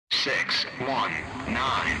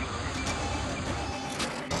619.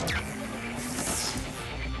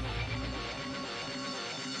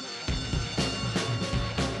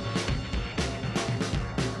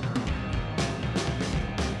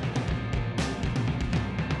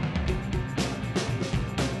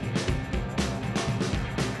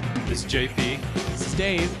 This is JP. This is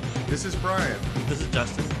Dave. This is Brian. This is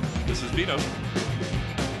Justin. This is Vito.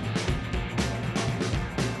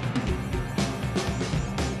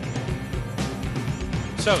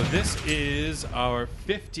 So this is our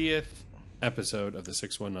 50th episode of the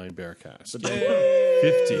 619 Bearcast.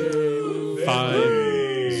 50.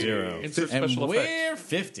 5-0. Insert And special we're effects.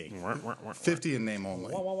 50. 50 in name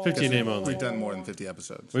only. 50 name only. We've done more than 50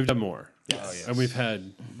 episodes. We've done more. Yes. And we've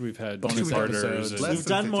had Bonus two-parters. episodes. and- Less We've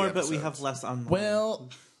than done 50 more, but we episodes. have less on. Well,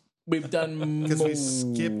 we've done Because more. we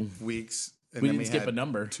skip weeks. And We then didn't skip had a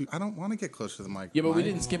number. I don't want to get close to the mic. Yeah, but we Mine.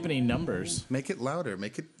 didn't skip any numbers. Make it louder.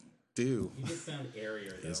 Make it do. You just sound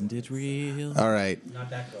airier, though. Isn't it real? All right. Not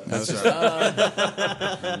that close. No,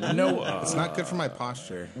 sorry. No, It's not good for my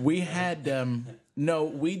posture. we had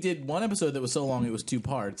we did one episode that was so long it was 2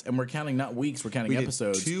 parts, and we're counting not weeks, we're counting We did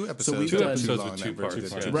episodes. 2 So episodes. we've Two that done were episodes long with that 2 were parts. two Yeah.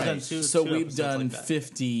 parts. We've done Right. two So we've episodes done like that.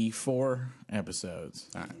 54 episodes.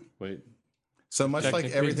 All right. Wait. So much like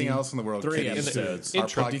Technically, everything else in the world, 3 kids, episodes. our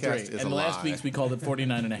Intro. podcast is And a last lie. week's we called it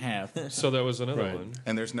 49 and a half. So that was another Right. one.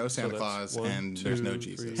 And there's no Santa that's Claus, 1, and there's no 2,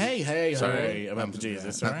 Jesus. 3. Hey, Sorry. hooray about the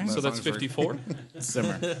Jesus, all right? No, So that's songs were- 54?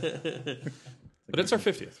 Simmer. But it's our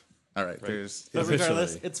 50th. All right. There's But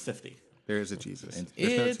regardless, Officially. it's 50. there is a Jesus. There's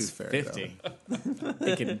It's no tooth fairy, 50.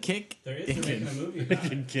 It can kick. There is It making can. a movie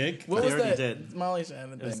about it. Kick. What They was already that? did. Molly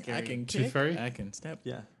said the was thing. I scary. can Tooth kick. fairy? I can step.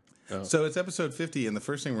 Yeah. though. So it's episode 50, and the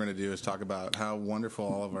first thing we're going to do is talk about how wonderful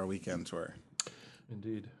all of our weekends were.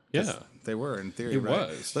 Indeed. Yeah. They were, in theory, It right?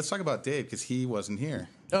 was. Let's talk about Dave, because he wasn't here.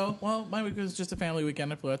 Oh, well, my week was just a family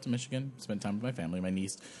weekend. I flew out to Michigan, spent time with my family. My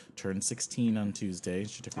niece turned 16 on Tuesday.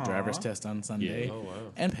 She took her driver's test on Sunday Yeah. Oh, wow.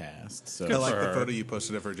 and passed. So I like for the her. photo you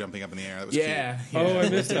posted of her jumping up in the air. That was yeah, cute. yeah. Oh, I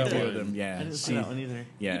missed that Three of one. them, yeah, I didn't see she, that one either.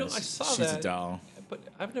 yeah, You know, I saw she's that. a doll. But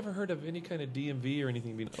I've never heard of any kind of DMV or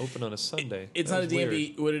anything being open on a Sunday. It's That not a was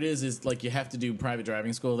DMV. What it is like you have to do private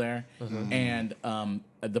driving school there, and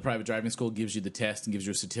the private driving school gives you the test and gives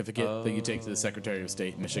you a certificate that you take to the Secretary of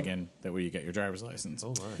State in Michigan. That way you get your driver's license.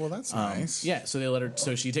 Oh, my. Well, that's nice. Yeah, so they let her.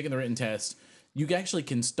 So she taken the written test. You actually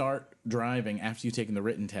can start driving after you've taken the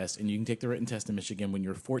written test, and you can take the written test in Michigan when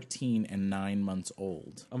you're 14 and 9 months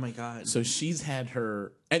old. Oh my god. So she's had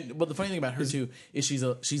her, and well, the funny thing about her too is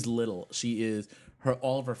she's little. She is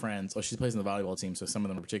all of her friends. Oh, she plays in the volleyball team, so some of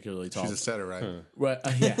them are particularly tall. She's a setter, right? Right,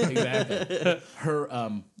 yeah, exactly. Her,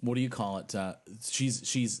 what do you call it?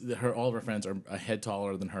 All of her friends are a head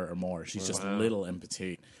taller than her or more. She's just little and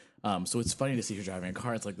petite. So it's funny to see her driving a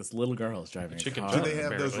car. It's like this little girl is driving a chicken car. Do they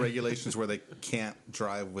have those Apparently. regulations where they can't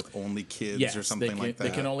drive with only kids Yes, or something they can, like that?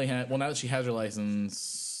 They can only have. Well, now that she has her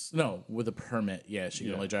license, no, with a permit, yeah, she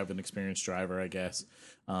can only drive with an experienced driver, I guess.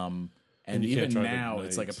 And you can't even drive at now,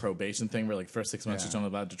 it's like a night. probation thing where, like, first 6 months, Yeah. she's only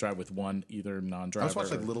allowed to drive with one either non-driver. I was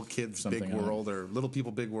watching or like Little Kids something Big on it. World or Little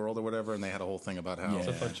People Big World or whatever, and they had a whole thing about how It's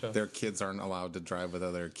a fun show. their kids aren't allowed to drive with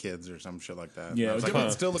other kids or some shit like that. Yeah, And I was like, huh.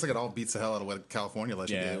 it still looks like it all beats the hell out of what California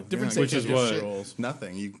lets Yeah, you do. different You know, states have you get different rules.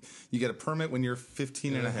 Nothing. You get a permit when you're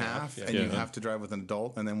 15 and a half, yeah. and you Yeah. have to drive with an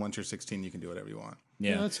adult, and then once you're 16, you can do whatever you want.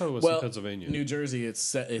 Yeah. Yeah, that's how it was in well, Pennsylvania. New Jersey,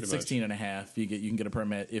 it's much. 16 and a half. You can get a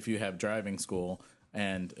permit if you have driving school,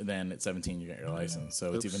 and then at 17 you get your license.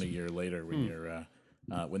 So it's even a year later when you're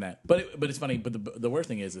when that. But it's funny. But the worst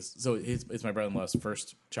thing is so it's my brother-in-law's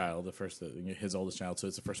first child, his oldest child. So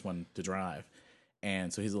it's the first one to drive,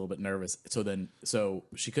 and so he's a little bit nervous. So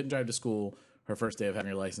she couldn't drive to school her first day of having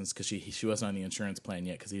her license because she wasn't on the insurance plan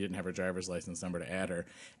yet because he didn't have her driver's license number to add her.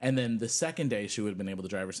 And then the second day she would have been able to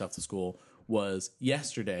drive herself to school was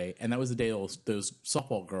yesterday, and that was the day those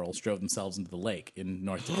softball girls drove themselves into the lake in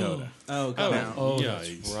North Dakota. Oh god. yeah,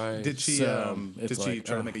 that's right. Did she So, did it's she like,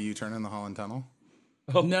 try to make a U-turn in the Holland Tunnel?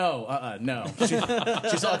 No, no.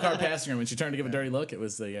 She saw a car passing her when she turned to give a dirty look. It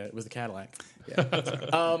was the Cadillac. Yeah.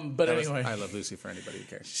 But anyway, I Love Lucy for anybody who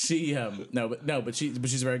cares. she but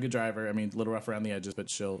she's a very good driver. I mean, a little rough around the edges, but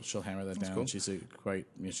she'll hammer that down. cool. She's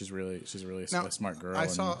she's really Now, a smart girl. I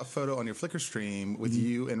and- saw a photo on your Flickr stream with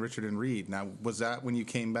you and Richard and Reed. Now, was that when you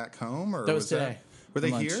came back home, or that was today. Were they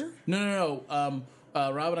for lunch. here? No.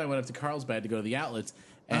 Rob and I went up to Carlsbad to go to the outlets.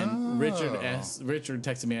 And Richard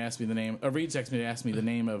texted me to ask me the name. Reed texted me to ask me the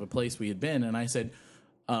name of a place we had been, and I said,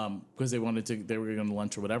 because they were going to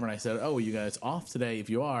lunch or whatever. And I said, "Oh, you guys off today? If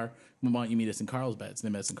you are, why don't you meet us in Carlsbad?" So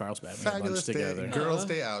they met us in Carlsbad. We had lunch Fabulous day. together. Girls'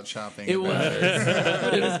 day out shopping. It was.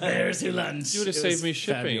 It was Bears who lunch. You would have It saved was me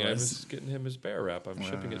shipping. I fabulous. was getting him his bear wrap. I'm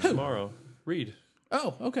shipping it tomorrow. Reed.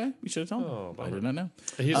 Oh, okay. You should have told me. Oh, I bummer. did not know.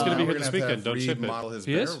 He's going to be We're here gonna this have to weekend. have Don't Reed ship it. model his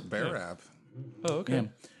He bear, is? bear Yeah. wrap. Oh, okay. Yeah.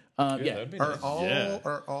 Yeah, Yeah. that'd be Are nice. all Yeah.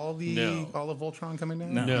 are all the No. all of Voltron coming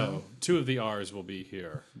down? No, 2 of the R's will be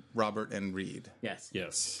here. Robert and Reed. Yes.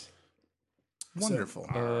 Yes. Wonderful.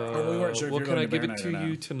 We weren't sure if well, you were can I going to give Burn it Night to or not.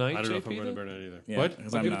 you tonight, I don't know if JP, I'm going to then? burn it either. Yeah, What?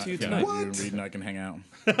 'cause I'll I'm give not- it to you yeah, tonight. You and Reed and I can hang out.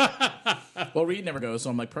 Well, Reed never goes, so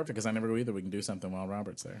I'm like, perfect, because I never go either. We can do something while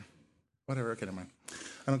Robert's there. Whatever. Okay, never mind.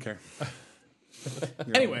 I don't care.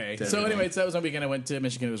 Anyway, so that was my weekend. I went to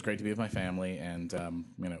Michigan. It was great to be with my family, and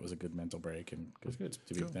it was a good mental break and good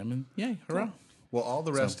to be with them. And yay, hurrah! Well, all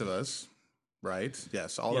the rest of us, right?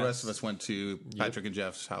 Yes, all the rest of us went to Patrick and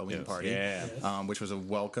Jeff's Halloween party, which was a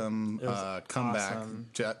welcome comeback. awesome.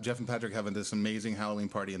 Jeff and Patrick having this amazing Halloween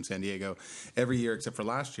party in San Diego every year except for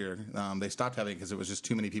last year. They stopped having it because it was just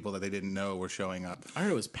too many people that they didn't know were showing up. I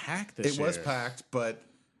heard it was packed this It year. was packed, but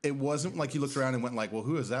it wasn't like you looked around and went like, well,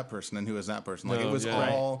 who is that person and who is that person? Like No, it was yeah.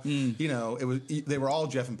 all, it was they were all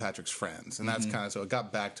Jeff and Patrick's friends, and that's kind of so it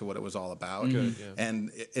got back to what it was all about. Good, yeah. And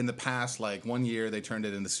in the past, like one year, they turned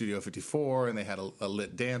it into Studio 54, and they had a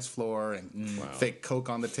lit dance floor and fake Coke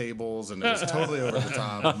on the tables, and it was totally over the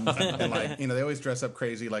top. And like they always dress up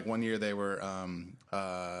crazy. Like one year, they were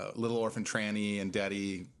Little Orphan Tranny and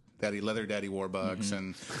Leather Daddy Warbucks,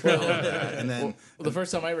 and all of that. And then Well, the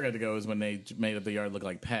first time I ever got to go was when they made up the yard look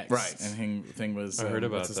like Pecs. Right. And thing was, I heard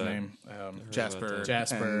about what's his that. name? Jasper,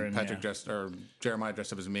 Jasper and and, Patrick yeah. dressed, or Jeremiah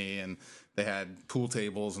dressed up as me, and they had pool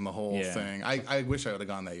tables and the whole Yeah. thing. I wish I would have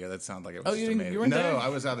gone that year. That sounded like it was Oh, you just didn't- amazing. you weren't no, there? I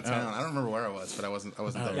was out of town. I don't remember where I was, but I wasn't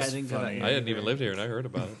there. Yeah, I didn't go that funny. year. I hadn't even lived here, and I heard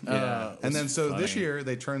about it. Yeah. And then so this funny. year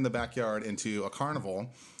they turned the backyard into a carnival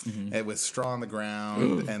with straw on the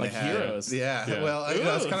ground, and like they had heroes. Yeah, Yeah. well,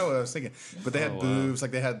 that's kind of what I was thinking. But they had booths, like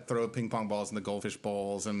they had throw ping pong balls in the goldfish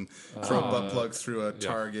bowls and throw butt plugs through a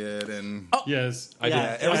Target, and Yes.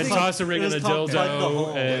 Yeah, I everything- tossed a ring it in a was called Plug the Hole.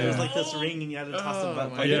 dildo. It was And like this ring, and you had to toss a butt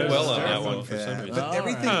plug. I did in. well on that terrifying. one for some Yeah. reason. But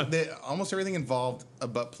everything, almost everything involved a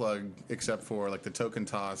butt plug except for like the token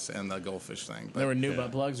toss and the goldfish thing. But There were new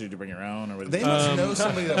butt plugs, or did you bring your own? Or were they must know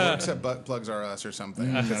somebody that works at Butt Plugs R Us or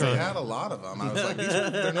something, because they had a lot of them. I was like,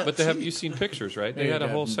 they're not But they have cheap. you seen pictures, right? They Yeah, had a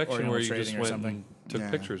yeah, whole section Oriental where you Trading just or went something. and took Yeah.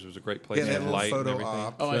 pictures. It was a great place. Yeah, they They had had a little light and photo everything.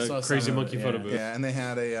 op. Oh, I saw Crazy some of monkey it, photo yeah. booth. Yeah, and they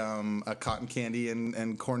had a cotton candy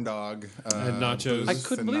and corn dog And nachos. booth I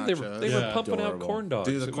couldn't and believe they were Yeah. Uh, pumping Adorable. out corn dogs.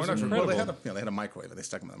 Dude, the It corn was dogs were well. incredible. They had a microwave, and they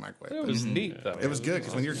stuck them in the microwave. It was neat, though. It was good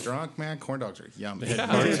because when you're drunk, man, corn dogs are yummy.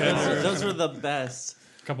 Those were the best.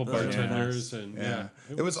 A couple bartenders and Yeah,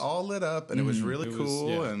 it was all lit up, and it was really It was- cool,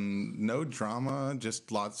 yeah. and no drama,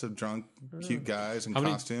 just lots of drunk, cute guys in How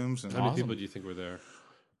many- costumes. And How many people do you think were there?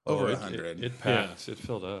 Over it- 100. It passed. It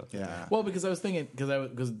filled up. Yeah. Well, because I was thinking,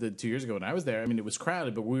 because the 2 years ago when I was there, I mean, it was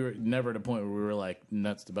crowded, but we were never at a point where we were like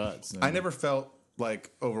nuts to butts. And I never felt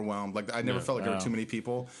like overwhelmed. Like I never felt like there were too many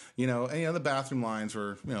people. And the bathroom lines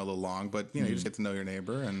were a little long, but you just get to know your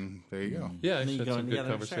neighbor, and there you go. Yeah, then I you had go some in good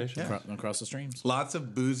together and share. conversation. across the streams. Lots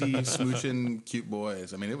of boozy, smooching, cute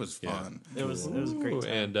boys. I mean, it was fun. It was a great Ooh,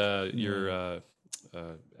 time. and your not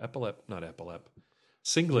epilep,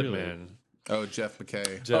 singlet man. Oh, Jeff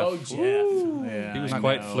McKay. Jeff. Oh, Jeff. Yeah, He was I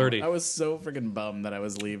quite know. flirty. I was so freaking bummed that I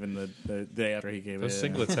was leaving the day after he came Those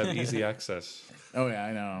in. singlets have easy access. Oh, yeah,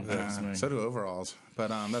 I know. That's me. So do overalls, but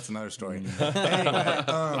that's another story.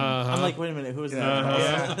 I'm like, wait a minute, who was that?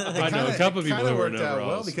 I know a couple of people Kind who of were in worked out well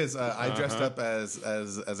overalls. because I dressed up as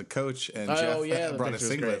a coach, and Oh, Jeff yeah, the brought a picture was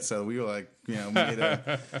singlet, great. so we were like,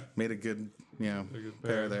 made a good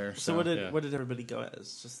pair there. So what did everybody go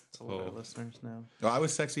as? Just to let our Oh. listeners know. Well, I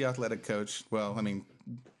was sexy athletic coach. Well, I mean,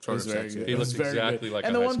 sort of was very sexy. good. He It was looked very exactly good. like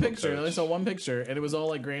and a the high one school picture, I only coach. saw one picture, and it was all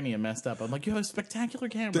like grainy and messed up. I'm like, you have a spectacular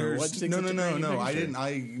camera. Why'd you take No, such a no, grainy I picture? didn't.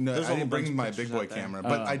 I There's a whole didn't bunch bring of my pictures big boy out there. camera,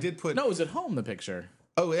 but I did put. No, it was at home. The picture.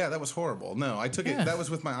 Oh yeah, that was horrible. No, I took Yeah. it. That was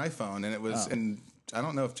with my iPhone, and it was. And I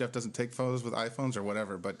don't know if Jeff doesn't take photos with iPhones or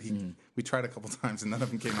whatever, but we tried a couple times and none of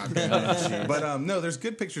them came out good. But no, there's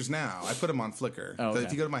good pictures now. I put them on Flickr. Oh, So okay.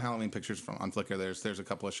 if you go to my Halloween pictures on Flickr, there's a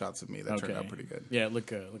couple of shots of me that turned out pretty good. Yeah, look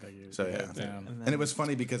like you. So yeah, and it was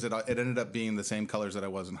funny because it ended up being the same colors that I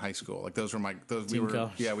was in high school. Like those were Team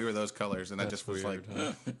colors. we were those colors, and I just was weird,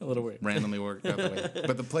 like a little weird. randomly worked out the way.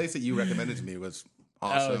 But the place that you recommended to me was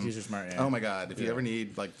awesome. Oh, T-shirt smart. Yeah. Oh my god! If you ever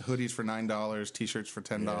need like hoodies for $9, t-shirts for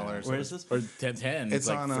 $10, Where is this? Or 10. It's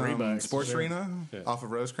like on $3. Sports Arena off of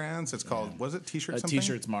Rosecrans. It's called was it T-shirt something?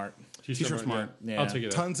 T-shirt smart. T-shirt Smart. Yeah. I'll take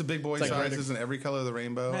it. Tons of big boy like sizes in every color of the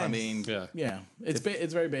rainbow. I Nice. mean, Yeah. It's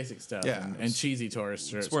very basic stuff. Yeah. and cheesy tourist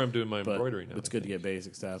shirts. That's where I'm doing my but embroidery now. It's good to get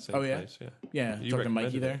basic stuff. Same Oh yeah, place, yeah. yeah. You Talking to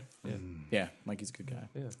Mikey recommended there. it. Yeah, Mikey's a good guy.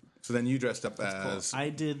 Yeah. so then you dressed up as I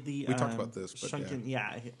did the. We talked about this, but shrunken.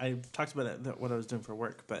 Yeah, I talked about it what I was doing for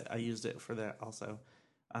work, but I used it for that also.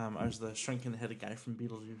 I was the shrunken-headed guy from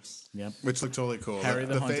Beetlejuice. Yep. which looked totally cool. Harry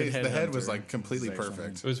the Haunted face, the head was Headhunter. like completely It's actually-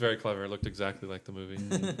 perfect. It was very clever. It looked exactly like the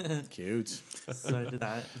movie. Cute. So I did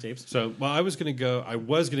that. Japes. So, well, I was going to go as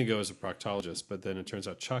a proctologist, but then it turns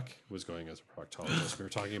out Chuck was going as a proctologist. We were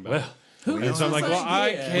talking about it. And so I'm like, well, I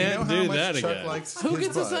idea? can't You know how do much that Chuck again. likes Who his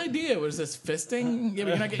gets this butt? idea? Was this fisting? Yeah, but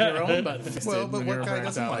you're not getting your own butt fisted. Well, but when what you're a guy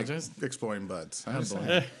doesn't like proctologist. exploring butts? I'm just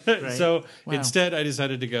boy. saying. So Wow. instead, I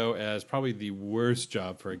decided to go as probably the worst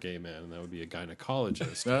job for a gay man, and that would be a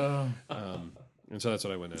gynecologist. Oh, And so that's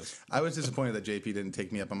what I went as. I was disappointed that JP didn't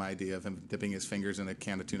take me up on my idea of him dipping his fingers in a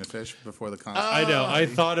can of tuna fish before the concert. I know. I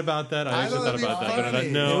thought about that. I actually thought thought that'd about be that, but I thought,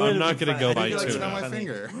 funny. no, It I'm not would've going to been go fun. buy I'd be Like, like, sit on my Funny.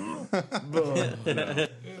 finger.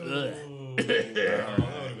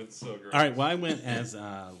 All right. Well, I went as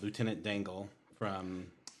Lieutenant Dangle from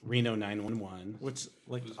Reno 911. Which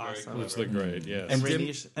looked awesome. Which looked great, yes. And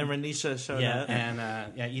Renisha showed Yeah, up. and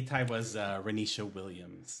Itai was Renisha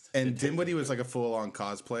Williams. And Dinwiddie was like a full-on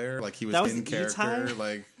cosplayer. Like he was That was in character, Itai?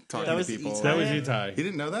 like talking That to was people. Itai? that was Itai. He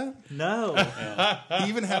didn't know that? No. He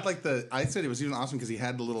even had like I said it was even awesome because he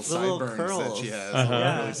had the little The little sideburns that curls. she has. Uh-huh. the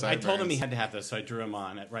Yeah. really I sideburns. told him he had to have those, so I drew him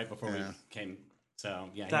on it right before we came. So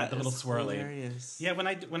yeah, he had the little is swirly. hilarious. Yeah, when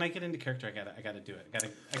I get into character, I gotta do it.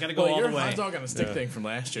 I gotta go well, all your the way. hot dog on a stick thing from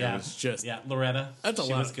last year Yeah, was just Loretta. that's a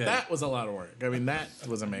she lot. was good. That was a lot of work. I mean, that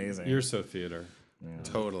was amazing. You're so theater.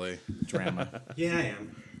 Totally. drama. Yeah, I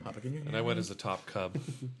am. Papa, can you And I went as a top cub. Is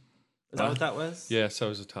that what that was? Yes, I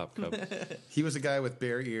was a top cub. He was a guy with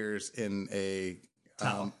bare ears in an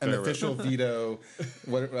Bear official veto,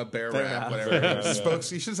 a bear rap, whatever. You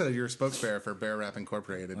should have said you're a spokesbearer for Bear Rap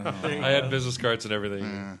Incorporated. I had business cards and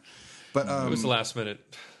everything. But It was the last minute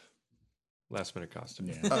costume.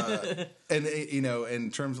 and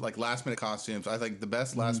in terms of like last minute costumes, I think the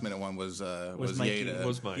best last minute one was Mikey. Yada.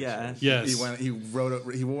 Was mine. Yeah. Yes. He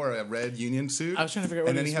wore a red Union suit. I was trying to figure out what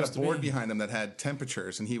and then he he had was a supposed to board be. behind him that had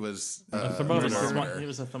temperatures, and he was A thermometer. He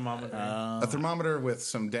was a thermometer. a thermometer with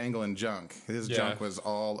some dangling junk. His Yeah. junk was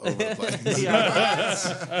all over the place.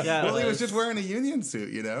 yeah. Well, he was just wearing a Union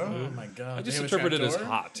suit, you know. Oh my god! I just They have a interpreted it as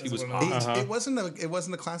trapdoor? hot. He was what it hot. It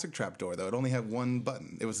wasn't a classic trap door though. It only had one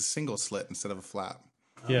button. It was a single slit instead of a flap.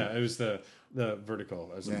 Yeah, it was the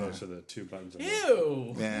vertical as opposed to the two buttons. on the-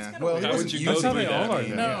 Ew. Yeah. Well, he How wasn't would you used go to through do that? that. I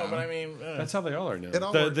mean, No, yeah. but I mean, That's how they all are now. It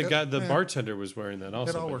all The worked. guy, the Yeah. bartender was wearing that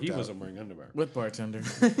also, all but worked he out. wasn't wearing underwear. with bartender.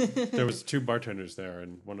 There was two bartenders there,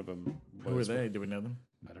 and one of them Who were was. they? Do we know them?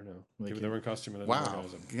 I don't know. They were in costume. And I didn't Wow.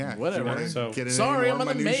 recognize them. Yeah. Whatever. Do you wanna So- get into Sorry, any I'm more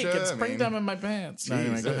on the make. minutia? It's I mean, springtime in my pants. No,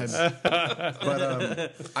 anyway, go Jesus. ahead.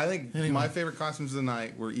 But I think my favorite costumes of the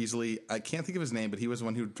night were easily. I can't think of his name, but he was the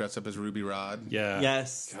one who dressed up as Ruby Rod. Yeah.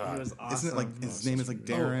 Yes. He was awesome. Isn't it like his name is like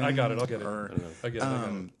Darren? I got it. I'll get it. Or, I don't know. I get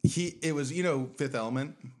it. It was Fifth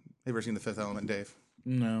Element. Have you ever seen the Fifth Element, Dave?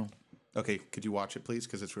 No. Okay, could you watch it, please?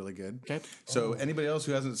 Because it's really good. Okay. So anybody else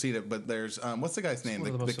who hasn't seen it, but there's what's the guy's name? one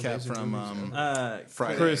of the The most cat amazing from movies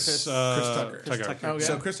Friday. Chris Tucker. Tucker. Oh, yeah.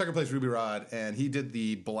 So Chris Tucker plays Ruby Rod, and he did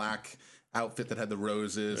the black outfit that had the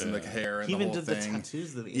roses and the hair and He the even whole did the thing.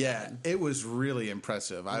 tattoos that he Yeah, had. it was really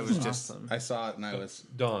impressive. I was awesome. I saw it and I was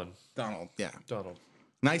Donald. Donald.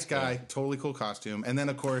 Nice guy, totally cool costume. And then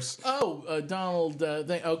of course, Donald.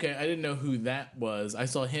 Thing. Okay, I didn't know who that was. I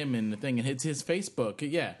saw him in the thing, and it's his Facebook.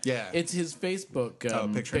 Yeah, Yeah. it's his Facebook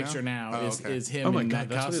picture now? Oh, okay. is him. Oh my in god, that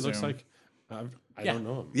that's costume. what he looks like. I don't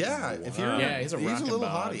know him. yeah, if you're Yeah, he's a rockin' little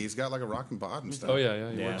bod. hottie. He's got like a rockin' bod and stuff. Oh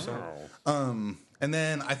yeah, he Yeah. works out. And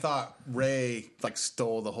then I thought Ray like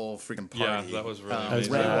stole the whole freaking party. Yeah, that was really Ray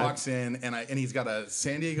amazing. walks in and he's got a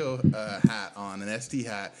San Diego hat on, an SD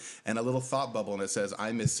hat, and a little thought bubble, and it says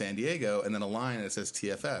 "I miss San Diego," and then a line and it says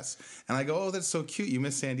TFS. And I go, "Oh, that's so cute. You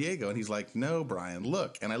miss San Diego." And he's like, "No, Brian,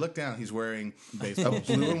 look." And I look down. He's wearing a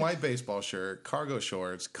blue and white baseball shirt, cargo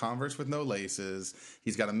shorts, Converse with no laces.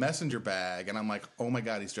 He's got a messenger bag, and I'm like, "Oh my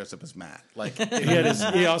god, he's dressed up as Matt." Like He had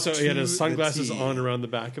To his sunglasses the T. on around the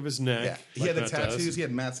back of his neck. yeah, he like had the Matt does. tattoos. He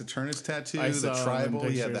had Matt Saturnus tattoo, I the saw him in tribal.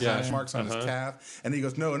 He had the pictures. hash Yeah. marks on his calf. And he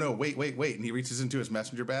goes, no, wait. And he reaches into his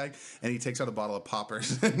messenger bag and he takes out a bottle of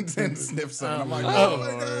poppers and sniffs them. And I'm like, oh my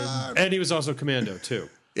god. And he was also commando too.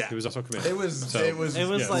 Yeah. He was also commando. It was It was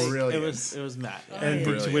like brilliant. it was Matt. Yeah. and he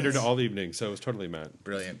Brilliant. twittered all evening, so it was totally Matt.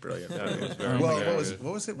 Brilliant. Yeah, it was very Well, very what good.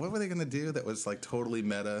 was it? What were they going to do that was like totally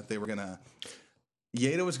meta? They were going to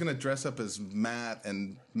Yada was going to dress up as Matt,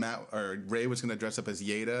 and Ray was going to dress up as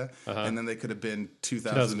Yada, and then they could have been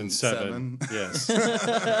 2007. Yes.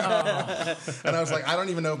 And I was like, I don't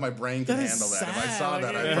even know if my brain can handle that. If I saw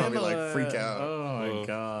that, I'd probably like freak out. Oh my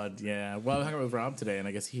god, yeah. Well, I hung out with Rob today, and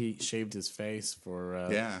I guess he shaved his face for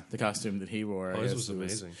the costume that he wore. This was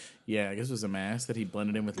amazing. I guess it was a mask that he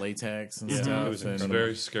blended in with latex and stuff. It was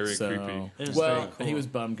very scary, creepy. He was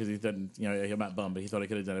bummed because he didn't. He not bummed, but he thought he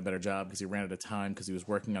could have done a better job because he ran out of time because he was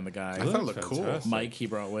working on the guy. I thought it looked cool. Mike he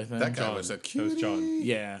brought with him. That guy was a cutie. That was John.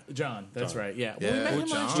 Yeah, John. That's right. Yeah. Yeah. Well, we met him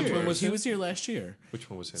last John. year. Which one was he him? was here last year. Which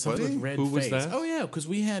one was him? Something with red Who was face. that? Oh yeah, because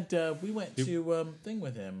we went to thing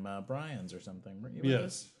with him, Brian's or something. Weren't you with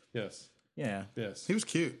us? Yes. Yeah. Yes. He was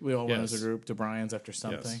cute. We all went Yes. as a group to Brian's after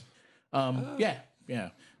something. Yes. Yeah.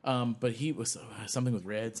 But he was something with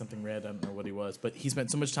red, something red. I don't know what he was, but he spent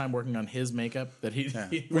so much time working on his makeup that he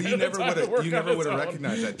Well, you never would have recognized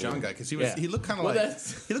recognized that John guy because he looked kind of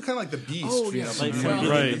like the Beast. Oh, yeah. Like Well, from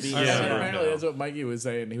right. the Beast. Yeah. And apparently that's what Mikey was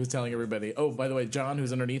saying. He was telling everybody, "Oh, by the way, John,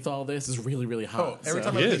 who's underneath all this, is really, really hot." Oh, every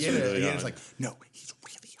time He I is think really Yada's hot. like, no, he's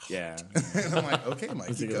really hot. Yeah. And I'm like, okay,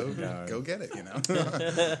 Mikey, go get it,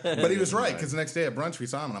 But he was right because the next day at brunch we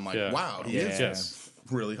saw him, and I'm like, Yeah. wow, he is Yes.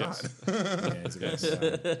 really hot. Yeah, he's a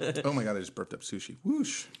good guy. Oh my god, I just burped up sushi.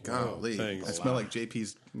 Whoosh, golly, thanks. I smell like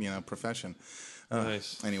JP's profession.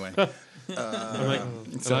 Nice. Anyway, I'm like,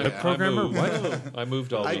 so, am I a yeah. programmer? What? I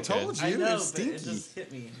moved all I weekend. told you I know, it's but it stinky. just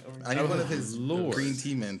hit me. I need one of his Lord. green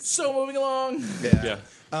tea mints. So moving along. Yeah.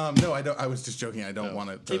 No, I don't. I was just joking. I don't want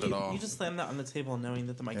it If at all. you just slammed that on the table knowing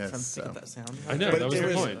that the microphone's pick up that sound. I know. But That was it the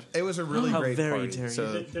was, point. It was a really How great very party. daring.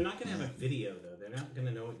 So They're not going to have a video though. They're not going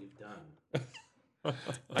to know what you've done.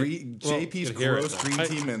 JP's could hear it, gross though. green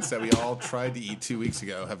tea mints that we all tried to eat 2 weeks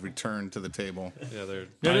ago have returned to the table. Yeah, they're.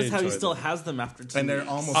 Notice I how he enjoyed still them. has them after 2 And they're weeks.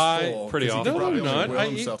 almost I full. pretty 'cause often. He No, probably I'm only not. will I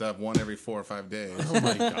himself to have one every 4 or 5 days. Oh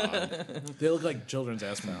my god! They look like children's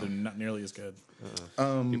aspirin. They're not nearly as good.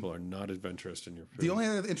 People are not adventurous in your food. The only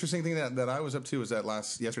other interesting thing that I was up to was that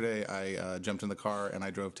yesterday I jumped in the car and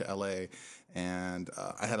I drove to LA and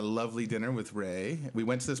I had a lovely dinner with Ray. We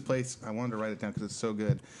went to this place. I wanted to write it down because it's so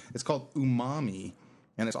good. It's called Umami,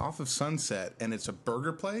 and it's off of Sunset, and it's a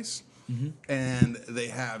burger place. And they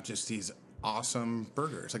have just these awesome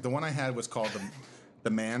burgers. Like the one I had was called the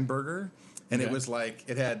Man Burger, and it was like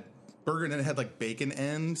it had burger and then it had like bacon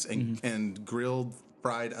ends and grilled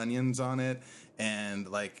fried onions on it. And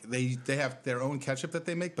like they have their own ketchup that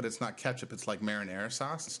they make, but it's not ketchup. It's like marinara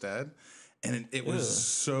sauce instead. And it was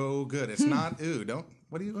so good. It's not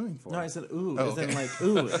what are you oohing for? No, I said ooh. Oh, As in okay. like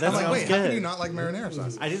ooh. That I'm like, sounds wait, how can good. you not like marinara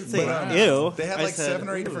sauce? I didn't say But, ew. They had I like said, 7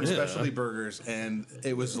 or 8 different ooh. specialty burgers, and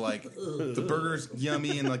it was like the burgers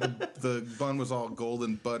yummy, and like the bun was all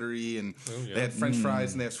golden buttery, and they had French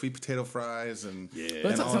fries, and they have sweet potato fries, and That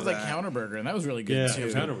all sounds of like that. Counter Burger, and that was really good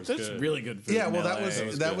too. Counter was That's good. really good food. Yeah, in well, LA.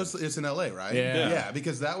 that was it's in LA, right? Yeah.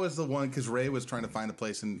 because that was the one because Ray was trying to find a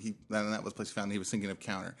place, and that was the place he found. And he was thinking of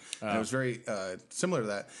Counter, and it was very similar to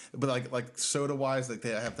that, but like soda wise, like they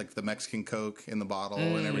have like the Mexican Coke in the bottle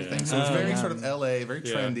and everything. So it was very sort of LA, very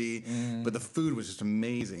trendy, but the food was just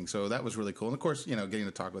amazing. So that was really cool. And of course, getting to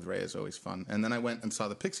talk with Ray is always fun. And then I went and saw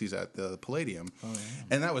the Pixies at the Palladium,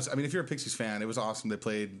 and that was, I mean, if you're a Pixies fan, it was awesome. They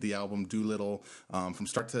played the album Doolittle from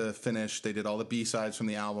start to finish. They did all the B-sides from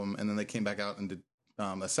the album, and then they came back out and did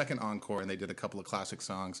a second encore, and they did a couple of classic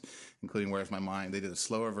songs, including Where's My Mind. They did a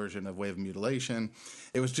slower version of Wave of Mutilation.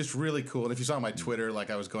 It was just really cool. And if you saw my Twitter, like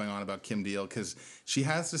I was going on about Kim Deal, because she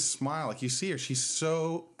has this smile. Like you see her, she's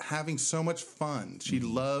having so much fun. She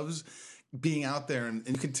loves being out there, and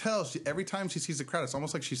you can tell every time she sees the crowd, it's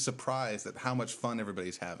almost like she's surprised at how much fun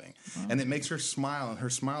everybody's having. And it makes her smile, and her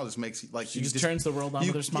smile just makes like She just turns the world on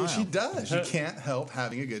with her smile. She does. You can't help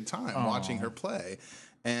having a good time watching her play.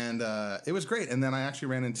 And it was great. And then I actually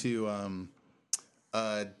ran into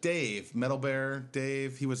Dave, Metal Bear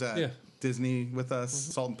Dave. He was at Disney with us,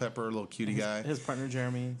 Salt and Pepper, little cutie guy. His partner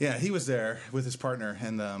Jeremy. Yeah, he was there with his partner,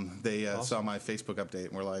 and they saw my Facebook update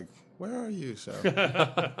and were like, "Where are you?" So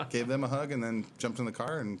gave them a hug and then jumped in the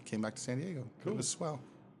car and came back to San Diego. Cool. It was swell.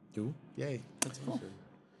 Cool. Yay. That's cool.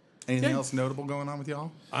 Anything else notable going on with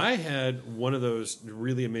y'all? I had one of those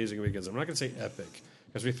really amazing weekends. I'm not going to say epic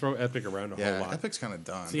because we throw epic around a whole lot. Epic's kind of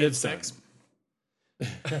done. So you had It's sex?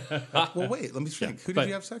 Well, wait, let me think. Who did but-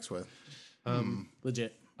 you have sex with?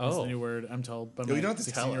 Legit. That's Oh. the new word, I'm told. But You my don't have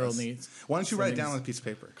to tell 16-year-old us. needs. Why don't you write it down on a piece of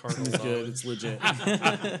paper? It's good. It's legit.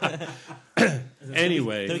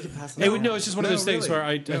 Anyway, Then we can pass it Hey, on. no, it's just one of No, those things really. where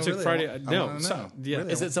I No, took really. Friday. I No, wanna so, know. yeah.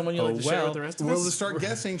 Really. Is it someone you'd like to share with the rest of Well, us? to start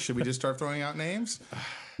guessing, should we just start throwing out names?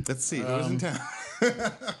 Let's see. Who was in town?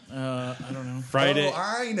 I don't know. Friday. Oh,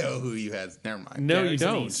 I know who you had. Never mind. No, you Derek's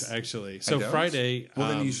and don't East. actually. So don't? Friday. Well,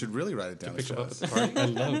 then you should really write it down. pick to him show up at us. the party. I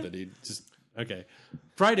love that he just okay.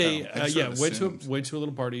 Friday, I just sort of went assumed. to a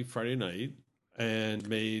little party Friday night and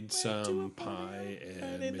made some pie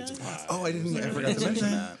and made some pie. Oh, I forgot to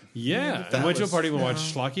mention that. Yeah, That I went to a was- party. We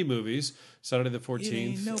watched schlocky movies. Saturday the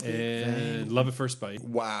 14th no big and Love at First Bite,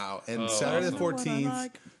 Wow. And Saturday the awesome. 14th,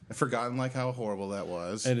 I've forgotten how horrible that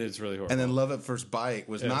was. and it's really horrible. And then Love at First Bite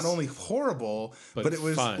was not only horrible, but it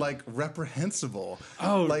was fun. like reprehensible.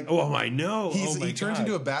 oh, like I know. he turns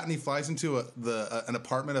into a bat and he flies into an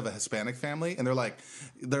apartment of a Hispanic family, and they're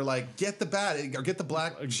like get the bat or get the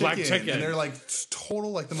black chicken, and they're like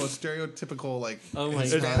total like the most stereotypical like Oh my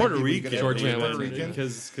It's God. Puerto people you could Rican, ever meet. Puerto Puerto Rican.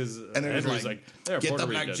 because And they're Andrew's like, they're get Puerto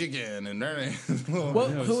the black Rican. chicken, and Well,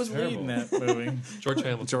 who was terrible. leading that movie? George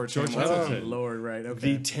Hamilton. George Oh, Hamilton. Lord, right?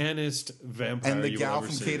 Okay. The tannest vampire and the you gal will ever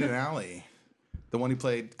from see. Kate and Alley, the one who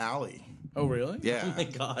played Allie. Oh, really? Yeah, Oh my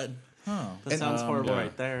God. Huh. That sounds horrible yeah.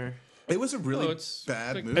 right there. it was a really it's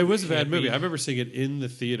bad like- movie. It was a bad Campy. movie. I remember seeing it in the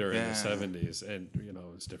theater in Yeah. the 70s, and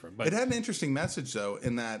it's different. But It had an interesting message though,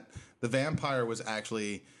 in that the vampire was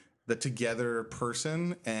actually the together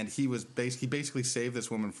person, and he basically saved this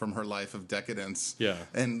woman from her life of decadence. Yeah.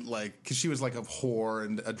 and like because she was like a whore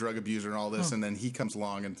and a drug abuser and all this, and then he comes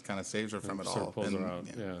along and kind of saves her from it sort of all. pulls and, her out,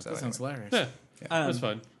 yeah. So That sounds anyway. hilarious. yeah, it was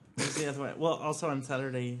fun. It was the other way. Well, also on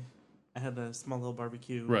Saturday, I had a small little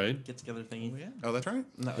barbecue Right. get together thingy. Yeah. Oh, that's right.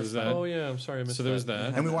 And that Was was that? Oh yeah, I'm sorry, I missed So there was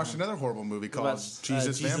that. And we watched another horrible movie called watched,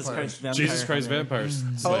 Jesus Vampires. Jesus Christ Vampires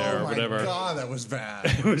Slayer Oh or my whatever. god, that was bad.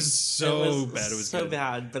 It was so bad. It was so good.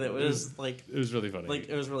 bad, but it was like It was really funny.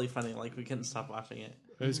 it was really funny. Like we couldn't stop watching it.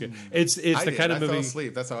 It was good. It's I the did. kind of I movie. fell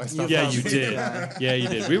asleep. That's how I stopped. Yeah, you watching. did. Yeah, you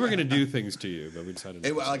did. We were going to do things to you, but we decided.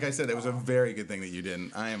 It, like I said, it was a very good thing that you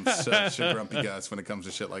didn't. I am such a grumpy Gus when it comes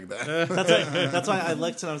to shit like that. That's why I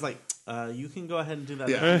looked and I was like, you can go ahead and do that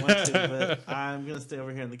Yeah. if you want to, but I'm gonna stay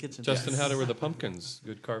over here in the kitchen. Justin, how were the pumpkins?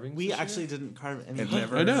 Good carvings. We actually didn't carve any. It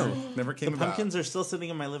never, I know. never came The about. pumpkins are still sitting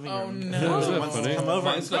in my living Oh, room. no. Whoever Isn't that wants to funny? come over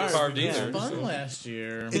Mine's and not carve. carved either. Yeah. Fun last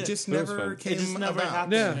year. It just It was never fun. came It just never about.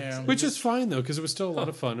 happened. Yeah, Yeah. which is fine though because it was still a lot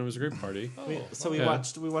of fun. It was a great party. So we Yeah.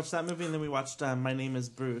 watched that movie and then we watched My Name Is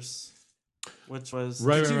Bruce, which was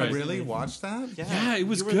Right, Did you right. really watch that? Yeah, it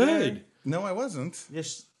was You were good. there. No, I wasn't.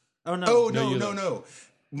 Yes. Oh no. Oh No, you no, looked. no.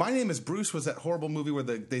 My Name Is Bruce was that horrible movie where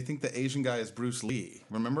they think the Asian guy is Bruce Lee.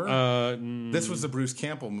 Remember? This was the Bruce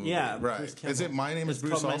Campbell movie. Yeah, right. Bruce Campbell. Is it My Name Is It's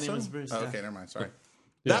Bruce called My also? Name Is Bruce, Oh, yeah. okay, never mind. Sorry.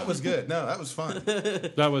 Yeah. That was good. No, that was fun.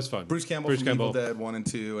 That was fun. Bruce Campbell from Evil Dead 1 and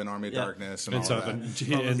 2 and Army of Yeah. Darkness and and all stuff, that.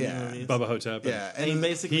 and Yeah. movies. Bubba Hotep. Yeah, And he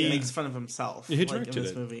basically he- makes fun of himself. he like, directed in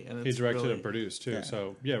this it. movie, and He it's directed really, and produced too. Yeah.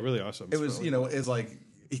 So yeah, really awesome. it was it's like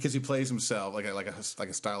because he plays himself like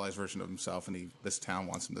a stylized version of himself, and this town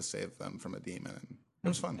wants him to save them from a demon, and it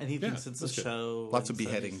was fun. And he thinks it's a that's good. show. Lots and of so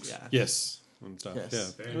beheadings. Yeah. Yes. And stuff.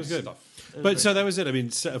 Yes. Yeah, it was good. But so that was it. I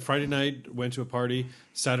mean, Friday night went to a party.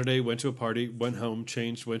 Saturday went to a party. Went home,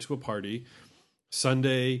 changed, went to a party.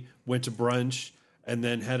 Sunday went to brunch, and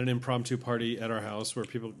then had an impromptu party at our house where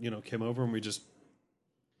people, came over and we just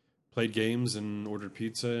played games and ordered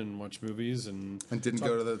pizza and watched movies and And didn't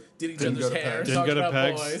go to the Did each didn't other's go to hair. PAX. didn't Talked go to about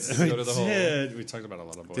PAX. boys. We Go to the whole- did. We talked about a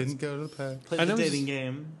lot of boys. Didn't go to the PAX. Played I the know it's- dating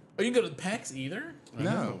game. Oh, you can go to PAX either?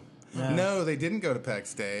 No. No, they didn't go to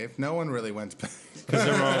PAX, Dave. No one really went to PAX. because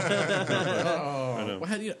they were all. Oh. Well,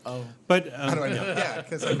 how do you? Oh. But How do I know? Yeah,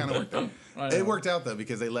 because that kind of worked out. It worked out though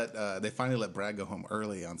because they finally let Brad go home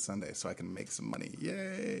early on Sunday, so I can make some money.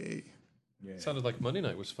 Yay! Sounded like Monday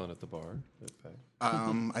night was fun at the bar.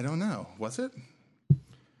 I don't know. Was it?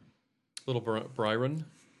 Little Brian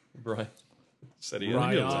said he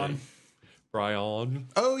Brian. Brian.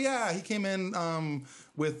 Oh yeah, he came in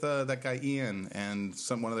with that guy Ian, and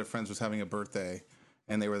one of their friends was having a birthday,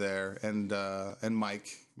 and they were there, and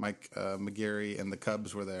Mike McGarry and the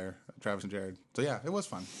Cubs were there, Travis and Jared. So yeah, it was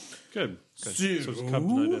fun. good. So it was Cubs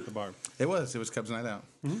night at the bar. It was Cubs night out.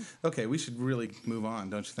 Okay, we should really move on,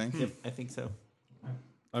 don't you think? Yep, I think so.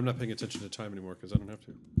 I'm not paying attention to time anymore because I don't have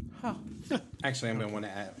to. Actually, I'm going to want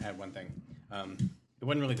to add one thing. It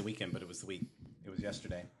wasn't really the weekend, but it was the week. It was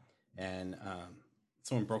yesterday, and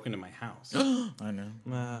someone broke into my house. I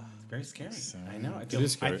know. Very scary. I know.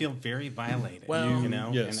 is scary. I feel very violated. Well,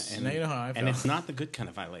 yes. and Now you know how I and felt. it's not the good kind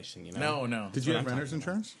of violation. No. Did you have renter's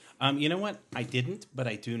insurance? You know what? I didn't, but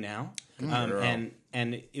I do now.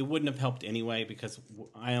 And it wouldn't have helped anyway because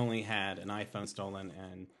I only had an iPhone stolen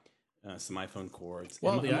and some iPhone cords.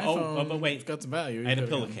 Well, and, the iPhone but wait, got some value. I had a You could've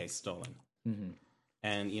pillowcase stolen.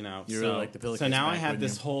 And You so, really like the pillowcase so now I back, have wouldn't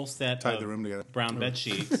this you? whole set Tied of the room together. brown bed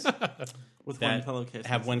sheets With that one pillowcase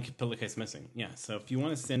have one pillowcase missing. Yeah. So if you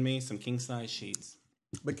want to send me some king size sheets,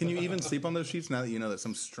 But can you even sleep on those sheets now that you know that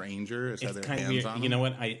some stranger has had it's their kind of hands weird. on them? You know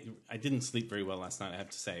what? I didn't sleep very well last night. I have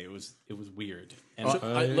to say it was weird. And,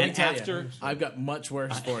 Let me and tell after you, I've got much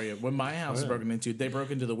worse for you. When my house was broken into, they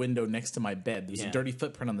broke into the window next to my bed. There was a Yeah. dirty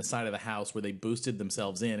footprint on the side of the house where they boosted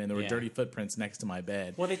themselves in, and there were Yeah. dirty footprints next to my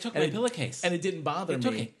bed. well, they took And my pillowcase. and it didn't bother They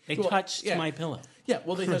took me. it. They Well, touched yeah. my pillow. Yeah,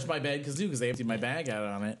 well, they touched my bed because they emptied my bag out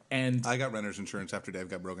on it, and I got renter's insurance after Dave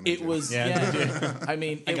got broken it into. was I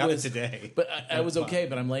mean, I it got was it today. But I was okay.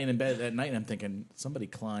 But I'm laying in bed at night and I'm thinking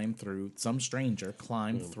some stranger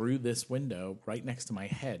climbed through this window right next to my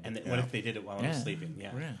head. And what if they did it while I was sleeping?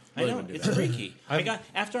 Yeah, Yeah. I know it's freaky.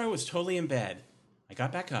 After I was totally in bed. I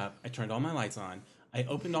got back up. I turned all my lights on. I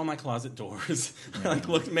opened all my closet doors. Like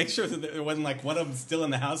looked to make sure that there wasn't like one of them still in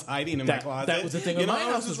the house hiding in my closet. That was the thing when my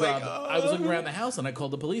house was robbed. Like, I was looking around the house and I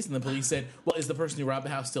called the police, and the police said, "Well, is the person who robbed the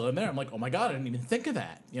house still in there?" I'm like, "Oh my god, I didn't even think of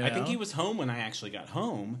that." You know? I think he was home when I actually got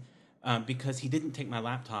home because he didn't take my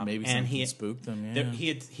laptop. Maybe and something spooked him. there- Yeah.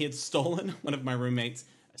 he had stolen one of my roommates'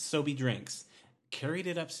 Sobe drinks, carried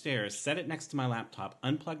it upstairs, set it next to my laptop,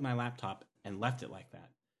 unplugged my laptop, and left it like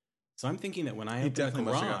that. So I'm thinking that when I He opened the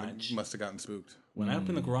definitely garage, must have gotten spooked. when I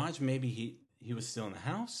opened the garage, maybe he was still in the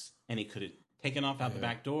house and he could have taken off out the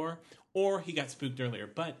back door, or he got spooked earlier.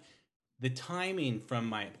 But the timing from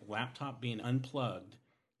my laptop being unplugged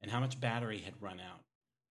and how much battery had run out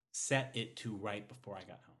set it to right before I got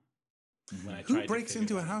home. When I Who tried to breaks figure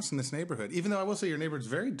into it a out. house in this neighborhood? Even though I will say your neighborhood's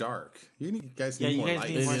very dark. You guys need Yeah, you more guys lights.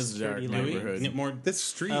 need more It is a dark security Do we? neighborhood. Need more This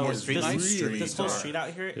street Oh, is street this, lights? really this whole dark. street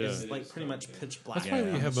out here is Yeah. like pretty much pitch black. That's why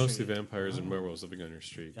Yeah. you have mostly vampires and werewolves living on your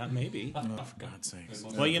street. maybe. Oh, for God's sakes.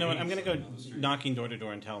 Well, you know what? I'm going to go knocking door to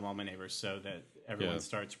door and tell all my neighbors so that everyone Yeah.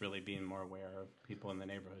 starts really being more aware of people in the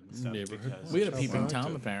neighborhood and stuff. Neighborhood. Because We had a peeping proactive.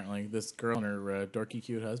 Tom, apparently. This girl and her dorky,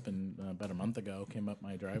 cute husband about a month ago came up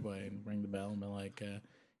my driveway and rang the bell and be like,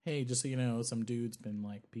 hey, just so you know, some dude's been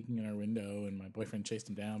like peeking in our window and my boyfriend chased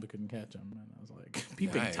him down but couldn't catch him. And I was like,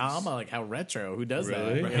 peeping Nice. Tom? I'm like, how retro? Who does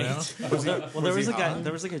Really? that? You know? Well, there was he a guy. hot?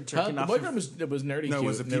 There was like a Huh? jerking The off. boyfriend was nerdy No, cute.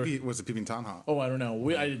 was Never- a peeping Tom hot? Oh, I don't know.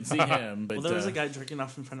 I didn't see him. But Well, there was a guy jerking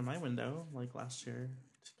off in front of my window like last year,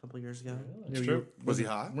 a couple years ago. Was he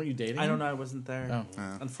hot? Were you dating? I don't him? know. I wasn't there.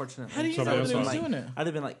 Oh. Unfortunately. How do you Somebody know else that he was saw it. doing it? I'd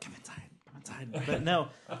have been like, come inside. But no.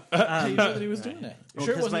 How do you know that he was doing it? You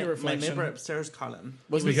sure it Because wasn't a my reflection? neighbor upstairs caught him.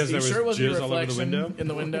 Was Because you there sure it was wasn't a jizz all over the reflection window? in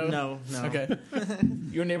the window? No. Okay.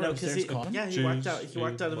 Your neighbor No, because upstairs caught him? yeah, he walked out. He Jeez,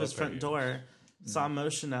 walked out of his love front you. door, saw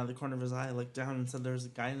motion out of the corner of his eye, looked down, and said there was a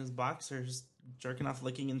guy in his boxers jerking off,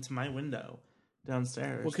 looking into my window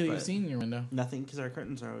downstairs. What could he have but seen in your window? Nothing, because our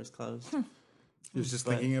curtains are always closed. He was just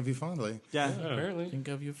But- thinking of you fondly. Yeah. Apparently. Think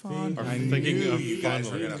of you fond. I Thinking knew of you guys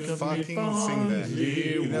were fondly. gonna Think of fucking me sing that.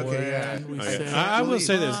 fondly Okay, yeah. when we Okay. said I will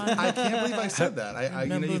say this. I can't believe I said that.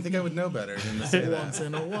 You think I would know better than to say once that.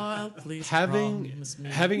 in a while, please Having promise me.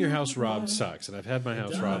 having your house robbed sucks, and I've had my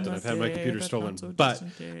house robbed, and I've had my computer stolen. But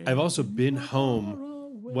I've also been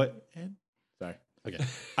home. What? Sorry. Okay.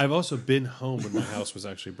 I've also been home when my house was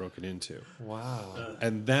actually broken into. Wow.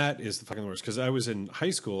 And that is the fucking worst. Because I was in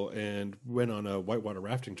high school and went on a whitewater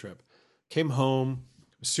rafting trip. Came home,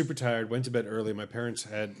 was super tired, went to bed early. My parents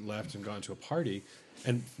had left and gone to a party.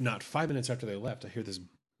 And not 5 minutes after they left, I hear this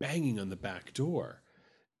banging on the back door.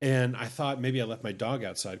 And I thought maybe I left my dog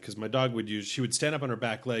outside because my dog she would stand up on her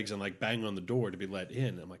back legs and like bang on the door to be let in.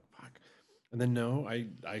 And I'm like, fuck. And then no,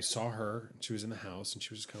 I saw her. She was in the house and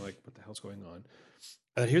she was just kind of like, what the hell's going on?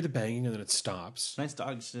 And I hear the banging and then it stops. Nice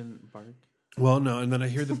dog. She didn't bark. Well, no, and then I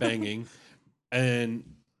hear the banging, and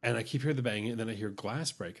I keep hearing the banging, and then I hear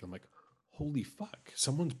glass break, and I'm like, holy fuck,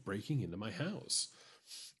 someone's breaking into my house.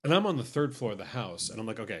 And I'm on the third floor of the house, and I'm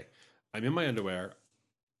like, okay, I'm in my underwear,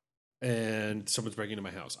 and someone's breaking into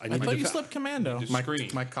my house. I thought you slept commando. My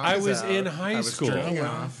cock I is was out. in I high was school. jerking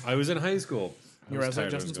off. I was in high school. I You was were outside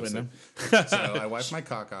tired, I was Justin's gonna window. So I wiped my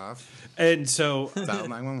cock off. say. And so, Dialed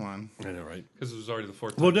 911. I know, right? Because it was already the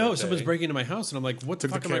fourth Well, time no, that someone's day. breaking into my house, and I'm like, what the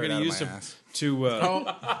Took the fuck am I carrot going to out of use my ass.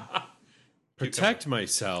 to protect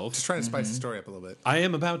myself? Just trying to spice the story up a little bit. I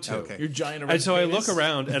am about to. Okay. Your giant And so I penis. look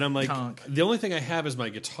around and I'm like, Conk. the only thing I have is my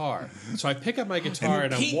guitar. So I pick up my guitar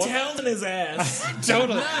and I'm He telling his ass.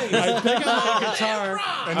 totally. I pick up my guitar.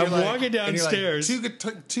 And you're I'm like- walking and you're like, downstairs.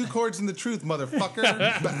 two chords in the truth,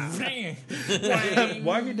 motherfucker. I'm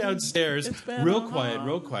walking downstairs, been real a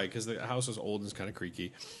quiet, because the house was old and it's kind of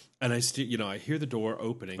creaky. And I hear the door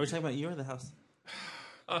opening. Are we talking about you or the house?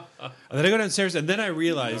 And then I go downstairs, and then I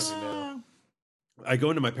realize I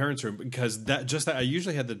go into my parents' room because I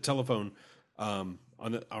usually had the telephone on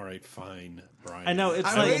All right, fine, Brian. I know it's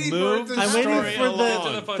I'm like waiting for it to I'm story waiting for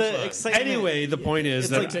along. the punchline. excitement. Anyway, the point is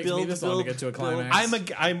It's that like It takes me this long to get to a climax.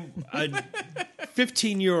 I'm a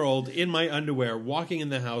 15-year-old in my underwear walking in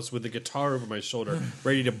the house with a guitar over my shoulder,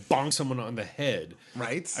 ready to bonk someone on the head.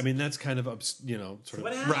 Right. I mean, that's kind of sort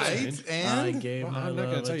of right. And I gave Well, my I'm not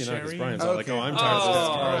going love to tell a you now because cherry. Brian's all like, Okay. "Oh, I'm tired of this."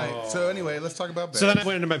 all right. So anyway, let's talk about bears. So then I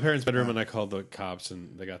went into my parents' bedroom and I called the cops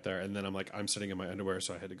and they got there. And then I'm like, I'm sitting in my underwear,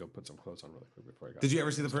 so I had to go put some clothes on really quick before I got. Did you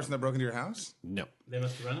ever see the person that broke into your house? No, They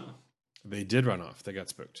must have run off. they did run off. They got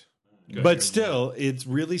spooked. But still, it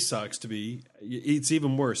really sucks to be. It's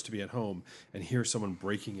even worse to be at home and hear someone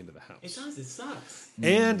breaking into the house. It does. It sucks.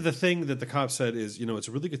 And the thing that the cops said is, it's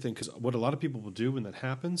a really good thing because what a lot of people will do when that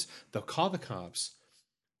happens, they'll call the cops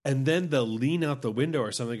and then they'll lean out the window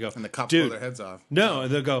or something and go, And the cops dude, blow their heads off. no,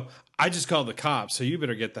 and they'll go, I just called the cops, so you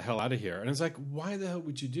better get the hell out of here. And it's like, why the hell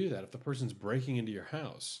would you do that if the person's breaking into your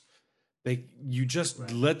house? You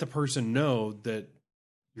just let the person know that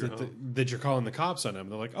that you're calling the cops on them.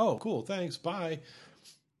 They're like, oh, cool, thanks, bye.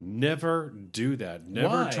 Never do that.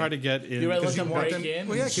 Never Why? try to get in. Do I let because them you- break in?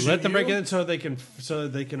 Well, yeah, 'cause let them you- break in so they can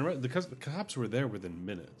because the cops were there within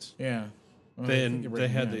minutes. Yeah. Well, I They think you're they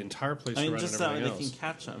had right, the yeah. entire place I mean, around just and that way everything they else, can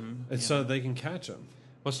catch them. and so they can catch them.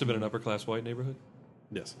 Must have been an upper class white neighborhood.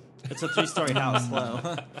 Yes, It's a 3-story house,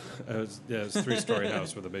 low. it's a 3-story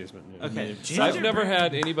house with a basement. Yeah. Okay, I've never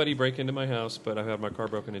had anybody break into my house, but I've had my car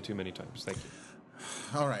broken into many times. Thank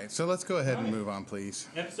you. All right. So let's go ahead and move on, please.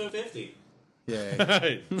 Episode 50. Yay.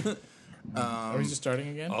 Hey, Are we just starting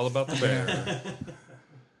again? All about the bear.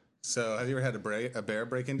 So have you ever had a bear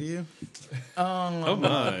break into you? oh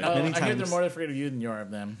my! I hear times. they're more afraid of you than you are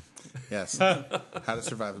of them. Yes. How to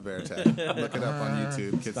Survive a Bear Attack. Look it up on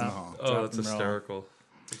YouTube. Kids in the Hall. Oh, that's and roll. hysterical.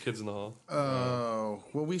 The kids in the hall. Oh,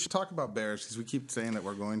 well, we should talk about bears because we keep saying that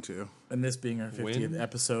we're going to. And this being our 50th When?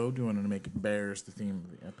 episode, we wanted to make bears the theme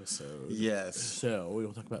of the episode. Yes. So we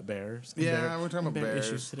will talk about bears. and Yeah, bear- we're talking and about bear bears.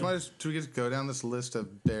 issues today. Should we just go down this list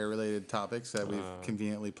of bear-related topics that we've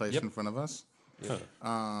conveniently placed yep. in front of us? Yeah.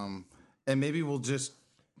 And maybe we'll just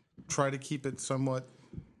try to keep it somewhat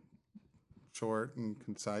short and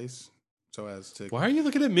concise so as to... Why are you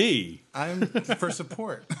looking at me? I'm for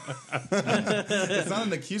support. It's not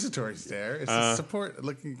an accusatory stare. It's a support,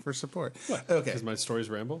 looking for support. Okay. Because my stories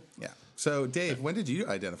ramble. Yeah. So, Dave, when did you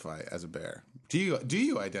identify as a bear? Do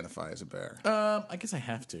you identify as a bear? I guess I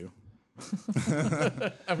have to.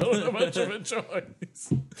 I don't have much of a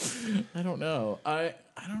choice. I don't know. I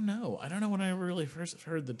don't know. I don't know when I really first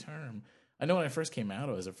heard the term. I know when I first came out,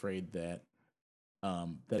 I was afraid that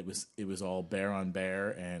that it was all bear on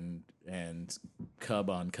bear and cub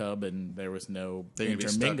on cub, and there was no They're gonna be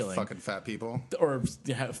stuck intermingling. fucking fat people. Or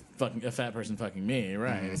fucking a fat person fucking me,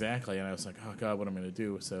 right? Exactly. And I was like, oh god, what am I going to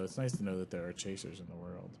do? So it's nice to know that there are chasers in the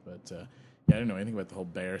world, but yeah, I didn't know anything about the whole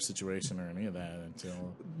bear situation or any of that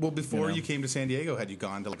until. Well, before know. you came to San Diego, had you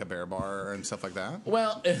gone to like a bear bar and stuff like that?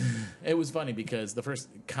 Well, it was funny because the first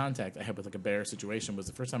contact I had with like a bear situation was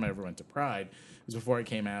the first time I ever went to Pride. It was before I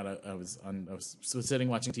came out. I was sitting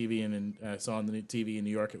watching TV and saw on the TV in New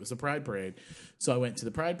York it was the Pride Parade. So I went to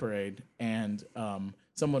the Pride Parade and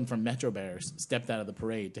someone from Metro Bears stepped out of the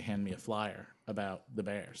parade to hand me a flyer about the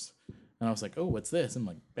bears. And I was like, oh, what's this? I'm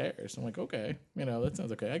like, bears. I'm like, okay. That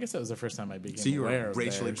sounds okay. I guess that was the first time I became So you aware were of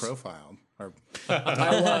racially bears. profiled. Or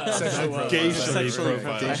I was. Sexually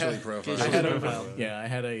profiled. Racially profiled. I had I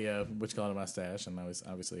had a what you call it, a mustache, and I was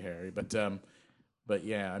obviously hairy. But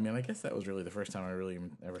yeah, I mean, I guess that was really the first time I really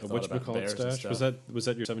even ever thought What you about call it bears and stash? stuff. Was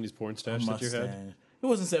that your 70s porn stash that you had? Mustache. It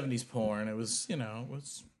wasn't 70s porn. It was, it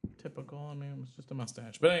was typical. I mean, it was just a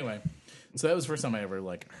mustache. But anyway, so that was the first time I ever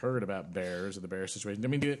heard about bears or the bear situation. I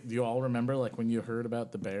mean, do you all remember when you heard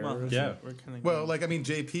about the bears? Well, Yeah. we're kind of Well, I mean,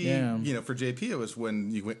 JP, Yeah. for JP, it was when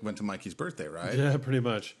you went to Mikey's birthday, right? Yeah, pretty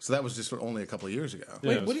much. So that was just only a couple of years ago. Yeah, it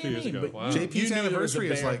Wait, was what do 2 you years mean? ago. But Wow. you JP's knew there was a anniversary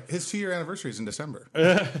is bear. his 2-year anniversary is in December. I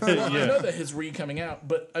know that his coming out,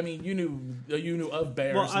 but I mean, you knew of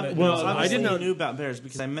bears. Well, and that well, you I didn't know. know about bears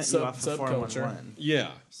because I met you off of Subculture. 411.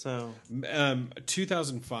 Yeah. So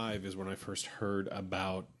 2005 is when I first heard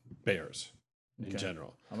about bears in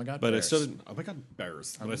general. Oh my god! But bears. I still didn't. Oh my god,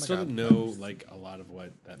 bears! But I my still God, didn't know a lot of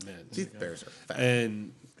what that meant. These bears are fat.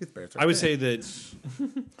 And These bears are I would big. say that.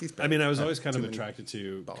 These bears I mean, I was have always kind of too many attracted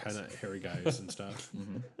to balls. kind of hairy guys and stuff.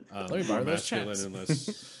 Let me borrow More those masculine chaps. and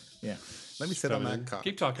less. Yeah, Let me sit on feminine. that cock.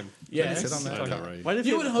 Keep talking. yeah. Sit on that I know, cock. right? why did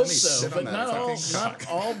You would hope me so, sit but on not that all fucking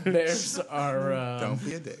not all bears are. Don't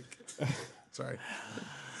be a dick. Sorry.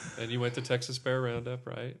 And you went to Texas Bear Roundup,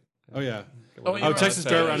 right? Oh yeah. Oh, Oh, Texas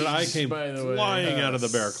Bear Run, and I came by the way. flying out of the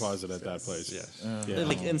bear closet at that place. Yes. They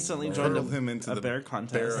like instantly joined Hurled him into a the bear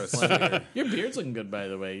contest. Bear. Your beard's looking good, by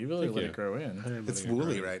the way. You really let you. it grow in. It's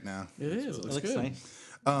woolly right now. It is. It It looks looks good. nice.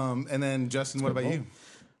 And then Justin, what about you?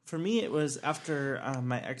 For me, it was after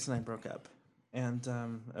my ex and I broke up, and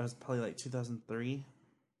it was probably like 2003.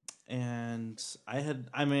 And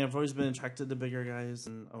I've always been attracted to bigger guys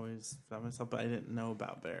and always found myself, but I didn't know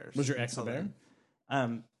about bears. Was your ex a until bear?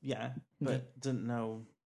 then. Yeah, but didn't know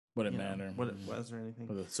What it you know, matter? what it was or anything.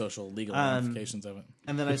 Or the social legal Um, ramifications of it.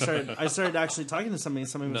 And then I started actually talking to somebody. And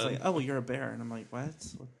somebody was None. like, "Oh, well, you're a bear," and I'm like,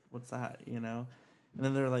 What's that?" You know. And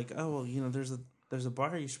then they're like, "Oh, well, you know, there's a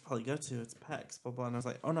bar you should probably go to. It's PEX, blah blah." And I was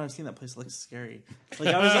like, "Oh no, I've seen that place. It looks scary."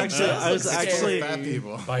 Like I was actually. Fat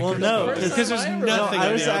people. Well, no, Because there's time I ever- nothing I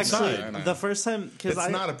on was the actually outside. the first time because It's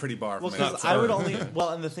not a pretty bar. well, From the because I would outside.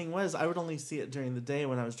 only and the thing was I would only see it during the day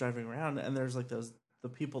when I was driving around, and there's like the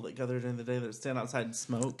people that gather during the day that stand outside and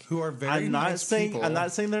smoke. Who are very I'm not nice saying people. I'm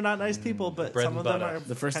not saying they're not nice people, but Bread some and of them butter. are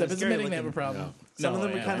The first kinda step is scary admitting they have a looking. problem. Some of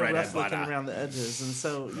them are kind of bread and rough looking butter. around the edges, and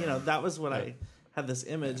so that was what I had this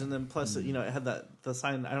image, and then plus it had the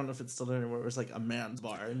sign. I don't know if it's still there anymore. It was like a man's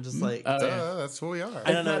bar, and just like Oh, yeah. That's who we are.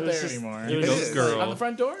 I don't know. Not It was there just, anymore. It was It just is. Girl. On the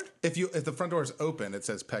front door? If the front door is open, it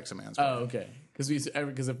says Pex a Man's Oh, Bar. okay. Because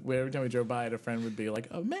every time we drove by it, a friend would be like,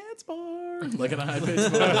 "A man's bar," like in a high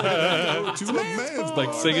pitched bar. To a man's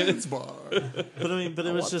Like, sing it. man's bar. But I mean, but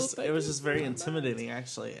it was want just those it was just very intimidating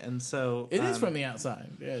actually, and so It is from the outside.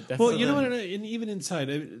 Yeah, definitely. Well, you know what? And even inside,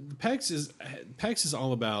 PEX is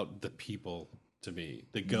all about the people. To me,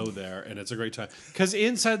 that go there, and it's a great time. Because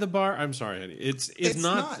inside the bar, I'm sorry, honey, it's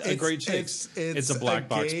not a great chicks. It's a black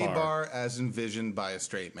box gay bar. as envisioned by a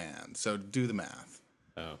straight man. So do the math.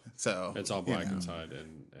 Oh, So it's all black you know. inside,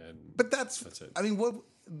 and But that's it. I mean,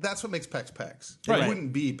 that's what makes PEX PEX. Right. It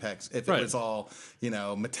wouldn't be PEX if Right. it was all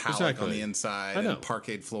metallic Exactly. on the inside I know. and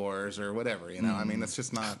parquet floors or whatever. I mean, that's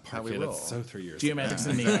just not how we okay, roll. that's so 3 years. geometric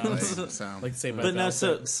Exactly. cinemas. So Like to say about But no,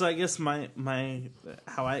 Velvet. so I guess my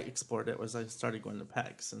how I explored it was I started going to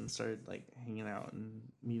PEX and started like hanging out and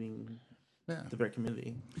meeting yeah. the bear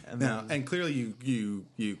community. And Now, then, and clearly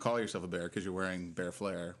you call yourself a bear because you're wearing bear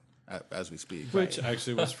flair as we speak. Which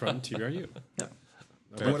actually was from TBRU. yeah.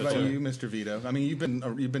 What about you, Mr. Vito? I mean, you've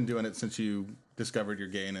been doing it since you discovered your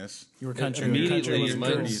gayness. You were country. Immediately, was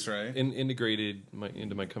mine's girls, right? integrated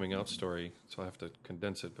into my coming out story, so I have to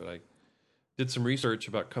condense it. But I did some research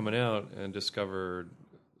about coming out and discovered.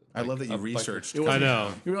 I love that you a biker- researched. It wasn't- I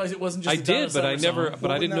know. You realize it wasn't just I a Donna did, but I Summer never. song.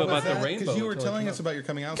 But I didn't know about the rainbow. Because you were until it telling came us out. about your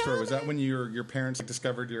coming out story. Was that when your parents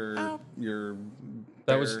discovered your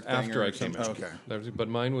That was bear thing after or I came out. something? Okay. But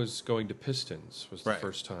mine was going to Pistons was the Right.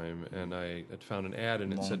 first time, and I had found an ad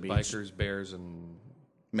and it Long said Beach. bikers, bears, and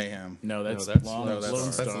Mayhem. No, that's that's- Long, no, that's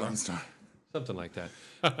Lone Star. Lone Star. something like that.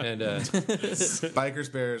 And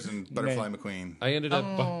Bikers, Bears, and Butterfly McQueen. I ended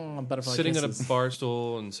up Butterfly sitting at kisses. a bar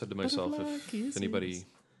stool and said to myself, Butterfly if kisses. anybody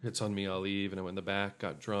hits on me, I'll leave. And I went in the back,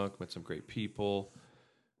 got drunk, met some great people,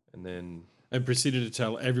 and then And proceeded to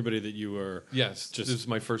tell everybody that you were. yes, Just- this was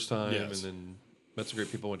my first time, Yes. and then met some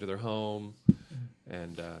great people, went to their home,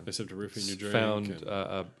 and They sipped a roofie in your drink. found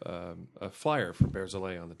and- a flyer for Bears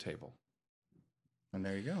LA on the table, And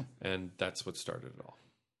there you go. and that's what started it all.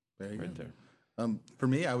 There you Right go. there. For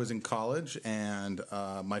me, I was in college, and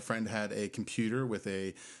my friend had a computer with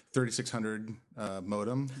a 3600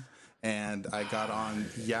 modem, and I got on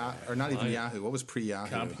not even Yahoo. What was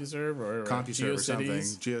pre-Yahoo? CompuServe or CompuServe or something.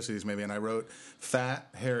 GeoCities. GeoCities maybe. And I wrote "fat,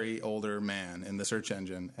 hairy, older man" in the search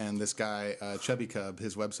engine, and this guy Chubby Cub,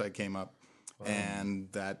 his website came up,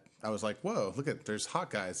 and that I was like, "Whoa, look at there's hot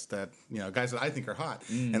guys that guys that I think are hot."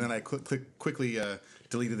 And then I quickly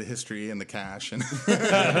deleted the history and the cache and,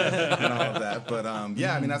 and all of that. But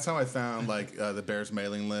yeah, I mean that's how I found like the Bears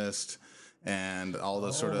mailing list. And all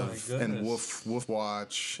those sort of and Woof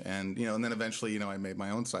Watch and and then eventually I made my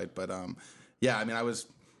own site, but yeah, I mean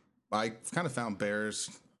I kind of found bears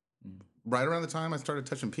right around the time I started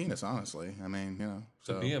touching penis, honestly. I mean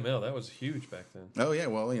so BML, that was huge back then. oh yeah,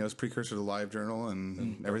 well it's precursor to Live Journal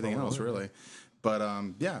and everything else really, but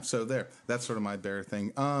yeah, so that's sort of my bear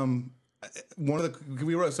thing. One of the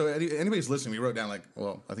we wrote so anybody's listening, we wrote down like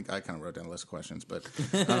I think I kind of wrote down a list of questions, but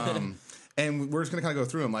and we're just gonna kind of go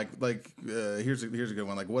through them. Here's a good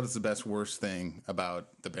one. Like, what is the best worst thing about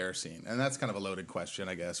the bear scene? And that's kind of a loaded question,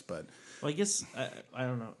 I guess. But Well, I guess I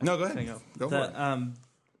don't know. No, go ahead. Can I Go for it.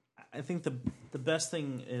 I think the best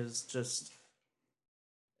thing is just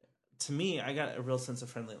to me, I got a real sense of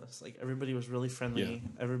friendliness. Like everybody was really friendly. Yeah.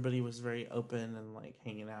 Everybody was very open and like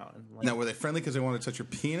hanging out. And like, Now, were they friendly because they wanted to touch your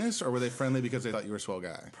penis, or were they friendly because they thought you were a swell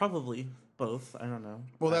guy? probably both. I don't know.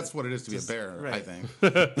 Well, that's what it is to be a bear, I right. think.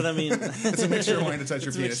 But I mean, It's a mixture of wanting to touch your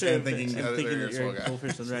it's a penis mixture and of thinking that thinking you're a that swell you're a guy. cool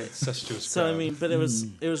person, right? Incestuous So I crowd. mean, but it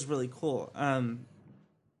was really cool.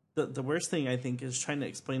 The worst thing I think is trying to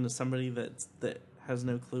explain to somebody that has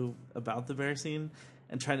no clue about the bear scene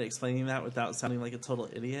and trying to explain that without sounding like a total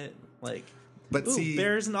idiot. Like, But ooh, see,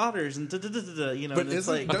 bears and otters and da-da-da-da-da, you know. but it's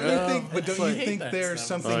isn't, like, don't you think? But don't you hate think that there's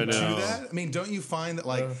stuff. something I to know. that? I mean, don't you find that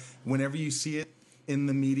like whenever you see it in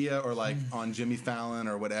the media or like Mm. on Jimmy Fallon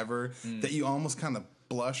or whatever, that you almost kind of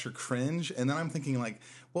blush or cringe? And then I'm thinking like,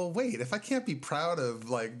 well, wait, if I can't be proud of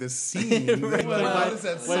like this scene, then like, why does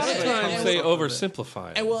that? Sometimes they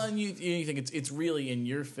oversimplify. And well, and you think it's really in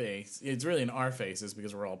your face. It's really in our faces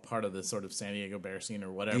because we're all part of this sort of San Diego bear scene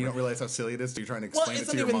or whatever. And you don't realize how silly it is. So you're trying to Well, explain it's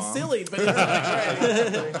it to not your even mom. silly, but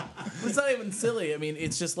right. It's not even silly. I mean,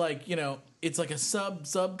 it's just like it's like a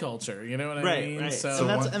subculture. You know what I Right, mean? right. So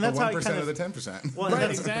And that's how I 1% kind of of- the 10%. well, Right, and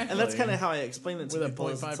that's, exactly. And that's kind of how I explain it to With a people.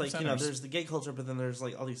 Is it's like, you know, 0.5%ers. there's the gay culture, but then there's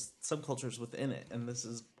like all these subcultures within it, and this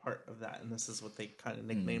is part of that, and this is what they kind of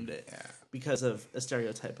nicknamed it because of a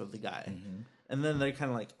stereotype of the guy. And then they're kind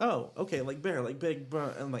of like, oh, okay, like bear, like big, bro.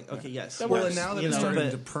 And I'm like, okay, yes. Well, and now that you it's know, starting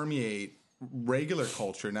but- to permeate regular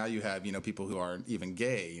culture, now you have people who aren't even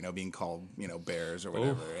gay, being called bears or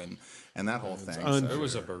whatever, and that whole thing. There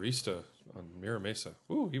was a barista on Mira Mesa.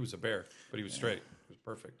 Ooh, he was a bear, but he was straight. It was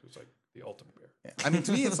perfect. It was like the ultimate bear. I mean,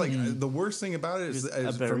 to me, it's like the worst thing about it is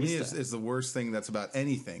for me barista. is the worst thing that's about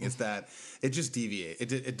anything is that it just deviates.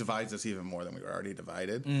 It divides us even more than we were already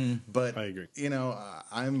divided. But I agree.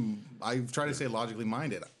 I try to stay logically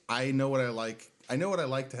minded. I know what I like. I know what I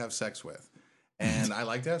like to have sex with. And I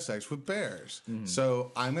like to have sex with bears.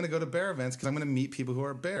 So I'm going to go to bear events because I'm going to meet people who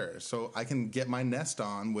are bears. So I can get my nest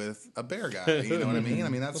on with a bear guy. You know what I mean? I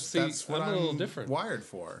mean, that's what I'm a little different. wired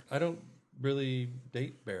for. I don't really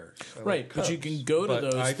date bears. I like right, but you cubs. can go to But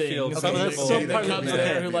those I feel things. some that's people- so The part of cubs the-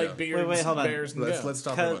 there okay. who like beards, wait, hold on. bears and Let's go.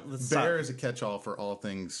 stop. Cut- for a moment. let's Bear stop. is a catch-all for all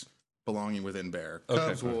things belonging within bear. Okay,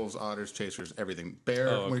 Cubs, fine. wolves, otters, chasers, everything. Bear.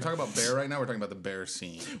 Oh, When we okay. talk about bear right now, we're talking about the bear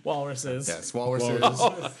scene. Walruses. Yes, walruses.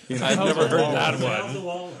 I've never heard that one.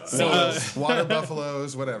 Water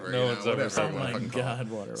buffaloes, whatever. No one's ever whatever said Oh you wanna my fucking call it. God,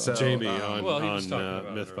 water. So, Jamie well, he was on talking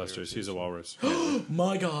about it Mythbusters. earlier. He's a walrus.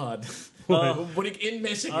 My God. In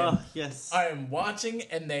Michigan. yes. I am watching,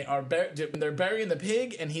 and they're burying the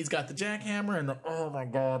pig, and he's got the jackhammer, and oh my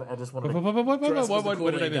God, I just want to What dress as the did I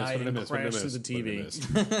Kool-Aid miss? guy What did I and miss? What did I crash miss? through the What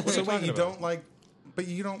did I TV. miss? So wait, you about? don't like, but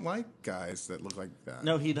you don't like guys that look like that.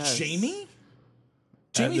 No, he does. Jamie?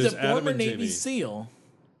 Jamie's there's a Adam former and Navy Jamie. SEAL.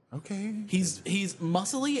 Okay. He's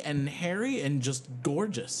muscly and hairy and just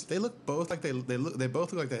gorgeous. They look both like they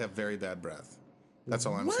both look like they have very bad breath. That's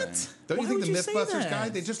all I'm What? saying. Don't Why you think would the you say Mythbusters that? guy?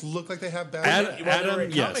 They just look like they have bad breath. Well, they were Adam,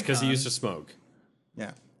 at yes, because he Comic-Con. used to smoke.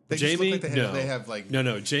 Yeah. They just Jamie, look like no. they have like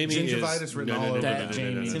No, Jamie gingivitis is written no, all no, over no, That no, no,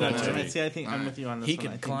 Jamie. no, See, no, that's no, right. no. See, I think I'm with you on this He one. I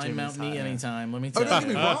could think climb Jamie's Mount Me hot, yeah. anytime. Let me Oh, tell don't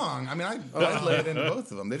you. get me wrong. I mean, I lay it into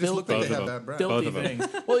both of them. They just look like Both they of have them. bad breath. Filthy Both of them.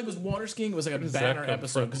 things. Well, he was water skiing. It was like a does that banner come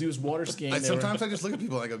episode from? because he was water skiing. They were- Sometimes I just look at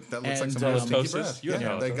people and I go, that looks like And, somebody with stinky halitosis? breath. You have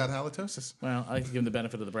Yeah, they halitosis. got halitosis. well, I like to give him the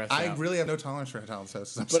benefit of the breath. I out. really have no tolerance for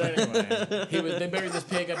halitosis. I'm But sorry. anyway, they buried this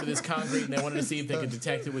pig under this concrete, and they wanted to see if they could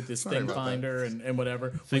detect it with this Sorry thing about finder and whatever.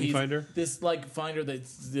 Thing finder? This like finder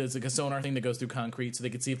that's like a sonar thing that goes through concrete, so they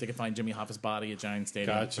could see if they could find Jimmy Hoffa's body at Giant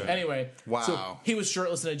Stadium. Gotcha. Anyway, Wow. So he was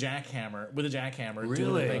shirtless in a jackhammer doing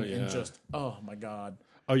Really? the thing, Oh, yeah. and just oh my God,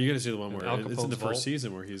 Oh, you got to see the one where Al it's in Capone's the vault? first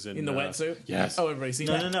season where he's in the wetsuit. Yes. Oh, everybody seen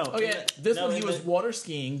No, that? no, no. Oh yeah, this No, one he in was the- water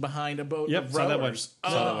skiing behind a boat Yep, of saw that one. rowers.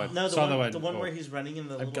 Saw that one. No, Saw that one. the one Oh. where he's running in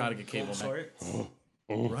the little gotta get cable, gold man. shorts.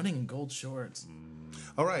 Running in gold shorts.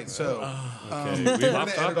 All right, so Okay, we're we going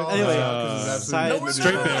to edit all Anyway, this out 'cause it's side- absolutely-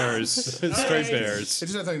 straight bears. Straight bears. It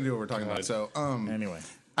just has nothing to do with what we're talking about. So, Anyway.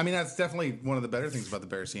 I mean, that's definitely one of the better things about the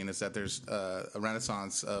bear scene is that there's a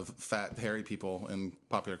renaissance of fat, hairy people in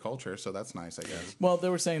popular culture. So that's nice, I guess. Well, they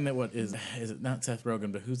were saying that what is it not Seth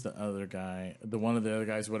Rogen, but who's the other guy? The one of the other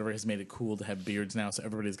guys, whatever, has made it cool to have beards now. So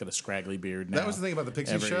everybody's got a scraggly beard now. That was the thing about the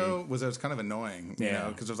Pixie Every- show was it was kind of annoying, you Yeah. know,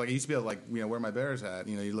 because it was like I used to be able to like wear my bear's hat,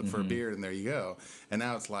 you look for a beard and there you go, and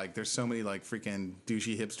now it's like there's so many like freaking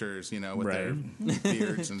douchey hipsters, with their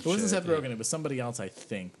beards and It wasn't shit. Seth Rogen. It was somebody else, I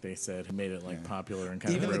think. They said who made it like popular and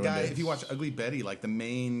kind Even of the ruined guy, it. if you watch Ugly Betty, like the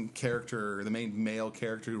main character, the main male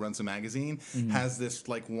character who runs the magazine, has this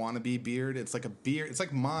like wannabe beard. It's like a beard. It's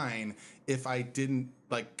like mine if I didn't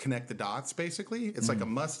like connect the dots. Basically, it's like a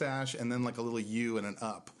mustache and then like a little U and an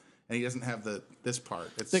up. and he doesn't have this part.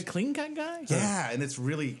 It's The clean cut guy? yeah, and it's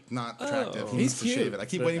really not attractive. He needs to cute, shave it. I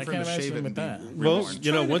keep but waiting I for him to can't shave it imagine and be with that. Well, reborn.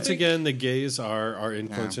 you know, once again, the gays are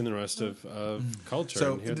influencing the rest of culture,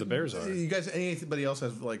 So and here the bears are. You guys, anybody else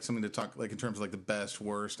has like something to talk like in terms of like the best,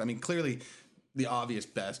 worst? I mean, clearly, the obvious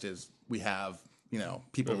best is we have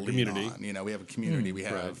people to lean community. on. We have a community. We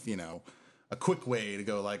have a quick way to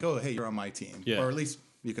go like, oh, hey, you're on my team, Yeah. or at least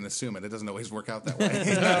you can assume it. It doesn't always work out that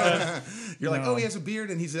way. You're like, oh, he has a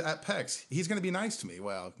beard and he's at PEX. He's going to be nice to me.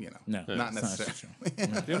 Well, No, not it's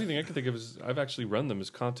necessarily. The only thing I can think of is I've actually run them as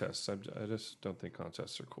contests. I just don't think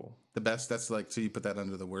contests are cool. The best. That's like, so you put that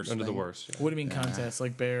under the worst. Under the thing? worst. Yeah. What do you mean contests?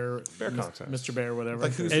 Like Bear contest. Mr. Bear, whatever.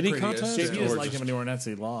 Like who's Any the prettiest? contest? JP doesn't Or like just- him anymore, and that's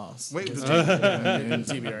he lost. Wait, in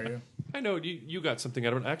TV, are you? I know you got something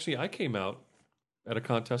out of it. Actually, I came out at a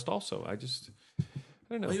contest also. I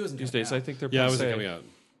don't know. Well, he wasn't These coming days, out. I think they're Yeah, I wasn't passé. coming out.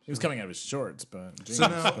 He was coming out of his shorts, but So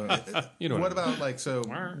jeans, now, but- You know what what I mean. about like so?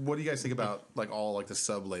 What do you guys think about like all like the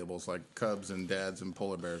sub labels like Cubs and Dads and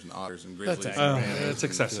Polar Bears and Otters and Grizzlies? That's and accurate. Pandas It's and-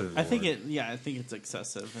 excessive. I think it's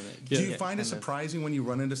excessive. And it Do can you get find it kind of- surprising when you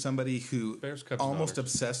run into somebody who Bears, Cubs, and almost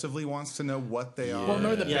Otters. obsessively wants to know what they are? Well,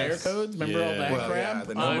 remember the Yes. Bear codes? Remember all Yeah. that Well, yeah, crap?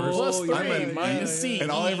 the I'm numbers. plus I'm 3, an minus E. C.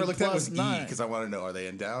 And all I E ever looked at plus was E 9. because I want to know, are they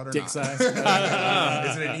endowed or Dick not? size.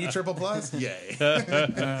 Is it an E triple plus? Yay. That's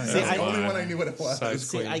the only one I knew what it was. Size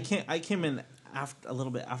See, queen. I came in after a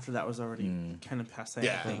little bit after that was already kind of passé.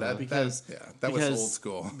 Yeah, I think, that because that was old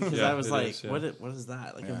school. Because Yeah, I was it like, is, yeah. what is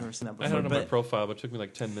that? Like I've never seen that I before. had it on my But profile, but it took me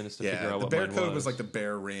like 10 minutes to figure Yeah, out the what bear mine code was like the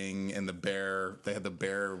bear ring and the bear. They had the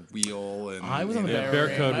bear wheel and I was on the Yeah, Bear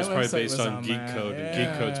Bear Code My was probably website based was on Geek that. Code, and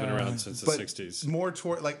Geek Code's been around since the but 60s. more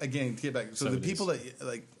toward like again to get back. So the 70s. people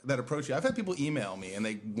that approach you, I've had people email me and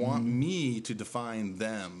they want me to define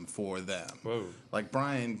them for them. Whoa. Like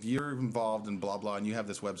Brian, you're involved in blah blah, and you have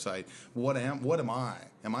this website. What am I?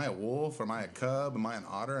 Am I a wolf? Am I a cub? Am I an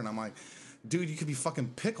otter? And I'm like, dude, you could be fucking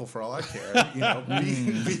pickle for all I care. Be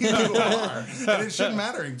who you are, and it shouldn't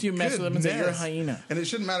matter. Do you mess with them and say you're a hyena? And it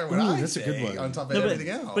shouldn't matter what I that's a say good one. on top of No, everything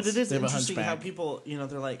else. but it is They have a interesting how hunchback. people,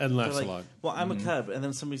 they're like, And laughs they're a like, lot. well, I'm a cub, and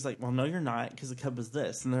then somebody's like, well, no, you're not, because the cub is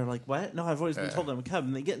this, and they're like, what? No, I've always been told I'm a cub,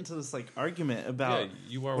 and they get into this like argument about Yeah,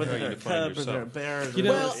 you are whether how you they're a define cub or they're a yourself. bear. Or You they're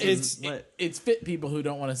know, Well, this, it's what- it's fit people who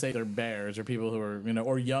don't want to say they're bears, or people who are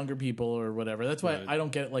or younger people or whatever. That's why Right. I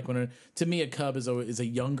don't get it. Like to me, a cub is a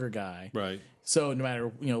younger guy, Right. So no matter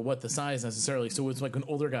what the size necessarily, so it's like an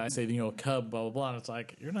older guy say a cub, blah blah blah. And it's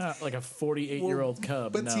like you're not like a 48-year-old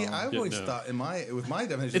cub. But no. see, I've always no. thought with my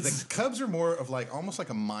definition, like cubs are more of like almost like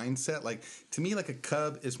a mindset. Like to me, like a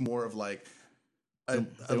cub is more of like a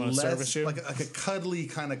they wanna less service you? like a cuddly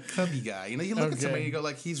kind of cubby guy. You look at Okay. somebody and you go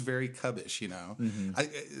like he's very cubbish.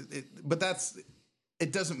 But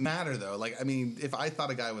it doesn't matter though. Like I mean, if I thought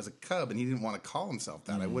a guy was a cub and he didn't want to call himself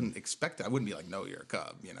that, I wouldn't expect it. I wouldn't be like, no, you're a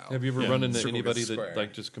cub. Have you ever run into Circle anybody gets that square.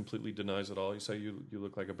 like just completely denies it all? You say you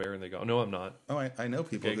look like a bear, and they go, "No, I'm not." Oh, I know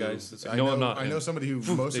people. Gay who, guys that say, I "No, know, I'm not," I know and somebody who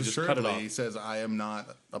most they just cut it assuredly off. says, "I am not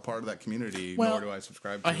a part of that community, Well, nor do I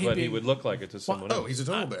subscribe to I it." hate But he being- would look like it to someone Oh, else. he's a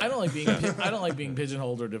total bear. I don't like being I don't like being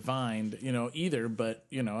pigeonholed or defined, either. But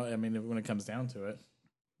I mean, when it comes down to it,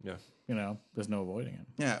 Yeah. there's no avoiding it.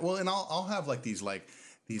 Yeah, well, and I'll have like these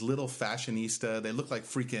little fashionista. They look like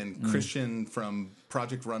freaking Christian from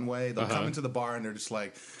Project Runway. They'll come into the bar and they're just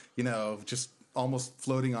like, just almost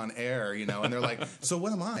floating on air, and they're like, "So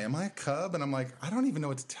what am I? Am I a cub?" And I'm like, "I don't even know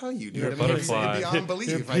what to tell you, dude. You're a I mean, it's butterfly. beyond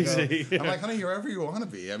belief." I'm like, "Honey, you're wherever you want to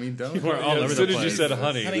be. I mean, don't." We're all over As the soon as you place. said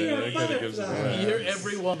honey, Honey, then you're it kind of gives it away. You're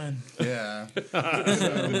every woman. Yeah.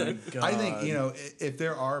 I think, if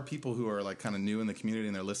there are people who are like kind of new in the community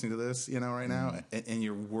and they're listening to this, right now, and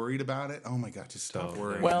you're worried about it, oh my God, just stop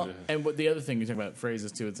worrying. Well, and what the other thing you talk about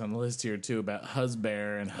phrases too, it's on the list here too about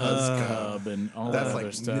Husbear and Huscub and all that that's other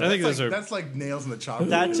like, stuff. I think those are- that's like nails in the chalkboard.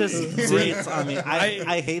 that just grates on me.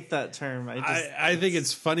 I hate that term. I think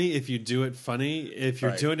it's funny if you do it funny. If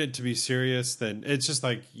you're Right. doing it to be serious, then it's just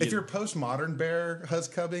like If you're postmodern bear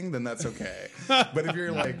huscubbing, then that's okay. But if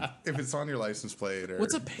you're like, if it's on your license plate or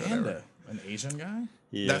What's a whatever. panda? An Asian guy?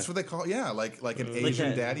 yeah. That's what they call, like an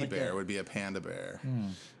Asian a- daddy like bear a- would be a panda bear.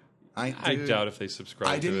 I Dude, doubt if they subscribe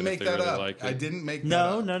I to didn't it make if they that really up. like it. I didn't make that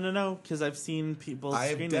no, up. no, because I've seen people. I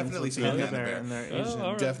have screenings definitely with seen Panda Panda Bear. and they're Oh, Asian. all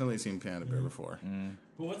right. Definitely seen panda bear before.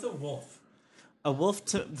 But what's a wolf? A wolf,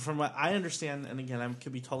 from what I understand, and again, I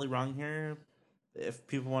could be totally wrong here, if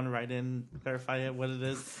people want to write in, clarify it, what it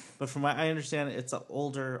is. But from what I understand, it's an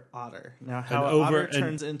older otter. Now, how an otter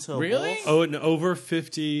turns into a wolf. Oh, an over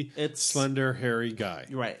 50, It's- slender, hairy guy.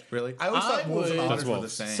 Right. Really? I always thought wolves and would- otters were the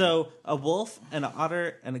wolves. same. So a wolf and an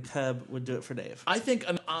otter and a cub would do it for Dave. I think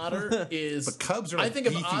an otter is. But cubs are I like think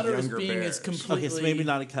of beefy otter as younger being bears. as completely. Okay, so maybe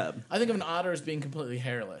not a cub. I think of an otter as being completely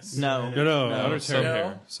hairless. No. No, otters have No.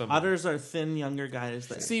 hair. Some Otters are thin, younger guys.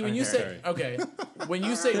 That See, are when you hairy. say okay, when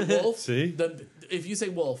you say wolf, See? if you say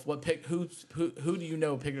wolf, what pick? Who do you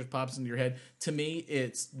know? Pictures pops into your head. To me,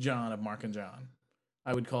 it's John of Mark and John.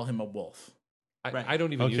 I would call him a wolf. I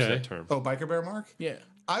don't even use Okay. that term. Oh, biker bear Mark? Yeah,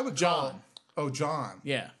 I would John. call. Oh, John.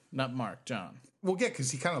 yeah, not Mark. John. Well, yeah, because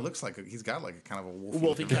he kind of looks like he's got like a kind of a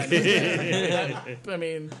wolf. Wolfy kind of. I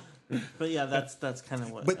mean, But yeah, that's kind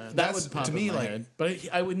of what. But that that's would pop to in me my like. head. But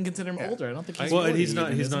I wouldn't consider him older. I don't think he's. Well, and 40 he's not.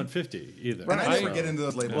 even, He's is he? not 50 either. And I never I- get into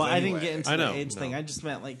those labels. well, I anyway. didn't get into I know, the age no. thing. I just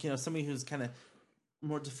meant like somebody who's kind of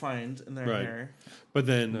more defined in their Right. hair. But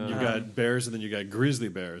then you got bears, and then you got grizzly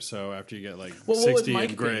bears. So after you get like Well, what would 60 Mike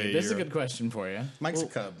and gray, be? This is a you're- good question for you. Mike's a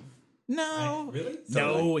cub. No, Really?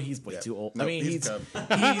 no, he's way too old. No, I mean, he's a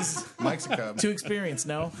he's Mike's a cub. too experienced.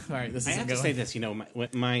 No, all right, this I isn't have to going. say this. You know,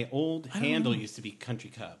 my old handle used to be Country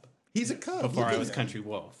Cub He's a cub. before Look I at was him. Country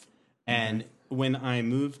Wolf. And when I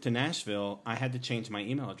moved to Nashville, I had to change my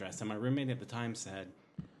email address. And my roommate at the time said,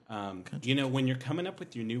 you know, when you're coming up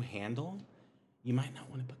with your new handle, you might not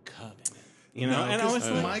want to put Cub in it. You know, No, and I was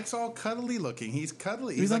 'cause like, Mike's all cuddly looking. He's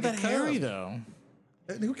cuddly. He's like not that a cub. hairy though.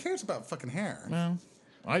 Who cares about fucking hair? Well,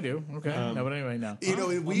 I do. Okay, no, but anyway, no. You know,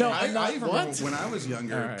 No, I I'm not- remember what? when I was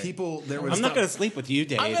younger, All right. people there was. I'm not going to sleep with you,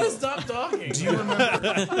 Dave. I'm gonna stop talking. Do you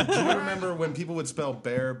remember when people would spell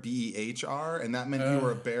bear BEHR and that meant you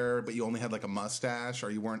were a bear but you only had like a mustache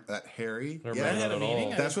or you weren't that hairy? Never Yeah, heard that at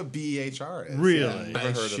all. that's what BEHR is. Really? Yeah. Never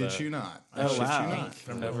I heard of shit that. you not. I Oh, shit wow.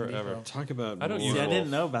 you not. Never ever. Talk about. I don't more- use Yeah, I Wolf.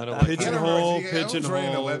 didn't know about I don't that. like Pigeonhole, I was running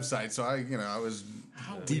a pigeonhole. website, so I was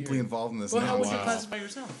deeply involved in this. Well, now. how would you Wow. classify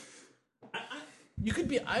yourself? You could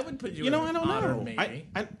be. I would put you. You know, as I an don't otter, know. Maybe.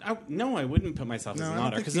 No, I wouldn't put myself as No, an I don't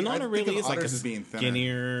otter think because he- an I otter think really of is like a otters as being thinner.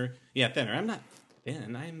 skinnier. Yeah, thinner. I'm not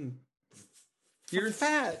thin. I'm. You're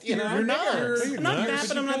fat. You know, You're not. I'm not fat,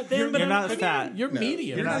 but I'm not thin. But You're I'm not fat. You're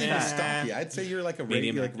medium. You're not Yeah, fat. stocky. I'd say you're like a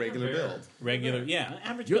Medium. regular build. regular. Yeah,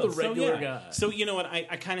 average. You're the build. So, regular yeah. guy. So you know what? I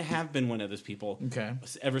kind of have been one of those people. Okay.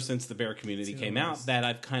 Ever since the bear community came out, that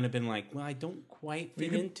I've kind of been like, well, I don't quite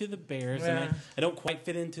fit into the bears, and Yeah. I don't quite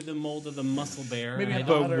fit into the mold of the muscle bear. Maybe and I an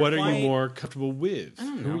don't But what are you quite- more comfortable with? I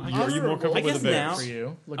don't know. Are you more comfortable I with guess the bears? now- For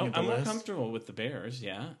you, looking at the I'm more list. comfortable with the bears.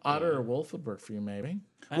 Yeah, Otter or wolf would work for you, maybe.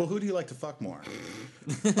 Well, who do you like to fuck more?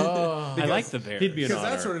 I like the bears. He'd be an Because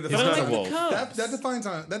otter. that sort of He's defines, not a like the wolf. cubs.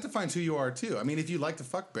 that defines who you are too. I mean, if you like to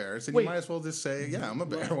fuck bears, then Wait. you might as well just say, "Yeah, I'm a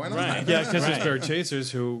bear." Why not? Right. Yeah, because Right. there's bear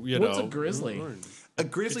chasers who What's know. a grizzly? A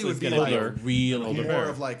grizzly would be Gonna like be a real older more bear.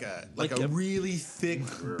 of like a Like a a- really thick,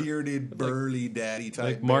 bearded, burly daddy type.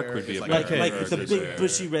 Like Mark bear. would be It's a like bear. Like Or the grizzly big bear.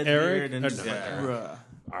 bushy red Eric? beard and just Yeah.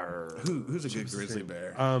 bruh. who's a good grizzly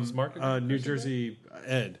bear? Mark a New Jersey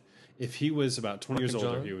Ed. If he was about 20 years and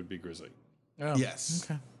older, John? he would be grizzly. Oh, Yes.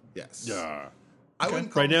 Okay. Yes. Yeah. I wouldn't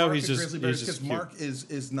call Right now, Mark he's a just- grizzly bear he's just because Mark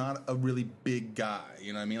is not a really big guy.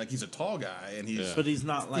 You know what I mean? Like he's a tall guy and he's But he's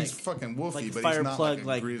not like he's fucking wolfy, like but fire he's not plug, like a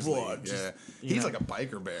like, grizzly. whoa, just, yeah, you he's know. like a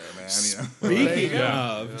biker bear, man. You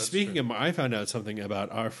know? Speaking of, I found out something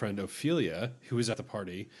about our friend Ophelia, who was at the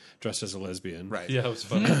party dressed as a lesbian. Right. Yeah, it was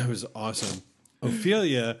fun. It was awesome.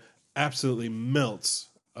 Ophelia absolutely melts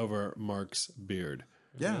over Mark's beard.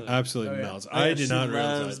 Yeah. Absolutely melts. Oh, I yeah, did she not loves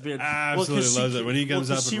realize that. beard. Absolutely 'cause loves it when he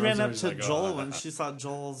comes up. 'cause she and ran up runs to over, she's like, Joel "Oh." when she saw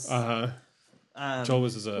Joel's. Joel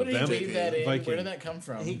was a What did you vampire. leave that in? Viking. Where did that come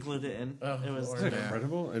from? He glued it in. Oh, it was, Lord.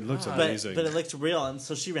 Incredible. It looks but amazing. it looked real, and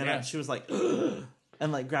so she ran Yeah. up. And she was like,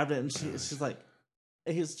 and like grabbed it, and she's like.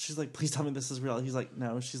 She's like, please tell me this is real. He's like,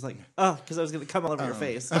 no. She's like, oh, because I was gonna come all over your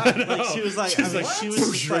face. Like she was like, I mean, she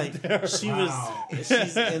was just like,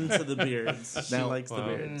 she's into the beards. She Now- likes the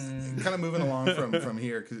beards. kind of moving along from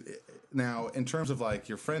here. 'Cause now, in terms of like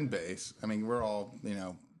your friend base, I mean, we're all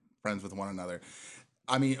friends with one another.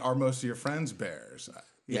 I mean, are most of your friends bears?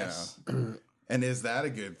 You Yes. know? And is that a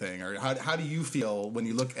good thing, or how do you feel when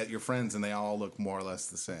you look at your friends and they all look more or less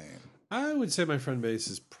the same? I would say my friend base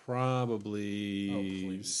is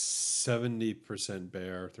probably 70%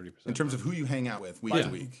 bear, 30%. In terms of who you hang out with week to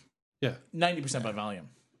week. Yeah. 90% by volume.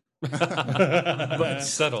 But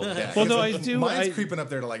settled. Yeah, Well, no, because I do- Mine's I- creeping up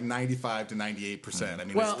there to like 95 to 98%. I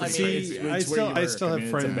mean, Well, I it's mean, pretty it's, crazy. I it's still- where you I work. still have It's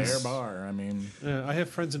a friends- bear bar. I mean, I have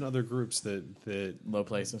friends in other groups that low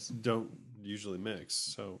places. don't usually mix.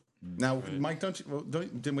 So Now, Mike, don't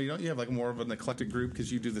you have like more of an eclectic group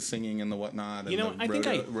because you do the singing and the whatnot? And I think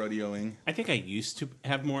rodeoing. I think I used to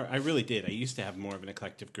have more. I really did. I used to have more of an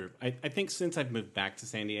eclectic group. I think since I've moved back to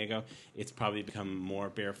San Diego, it's probably become more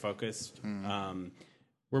bear focused.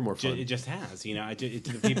 We're more fun. It just has, to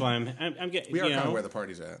the people I'm getting. We are kind of where the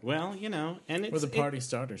party's at. Well, and it's We're the party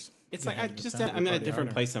starters. It's like I'm in a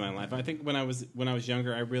different place in my life. I think when I was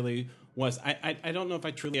younger, I really was. I don't know if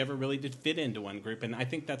I truly ever really did fit into one group, and I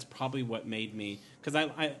think that's probably what made me, because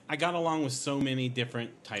I got along with so many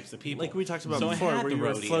different types of people. Like we talked about so before, I had where the you were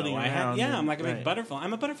rodeo. floating around. I'm like a big right. butterfly.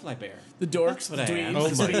 I'm a butterfly bear. The dorks, the That's what I am.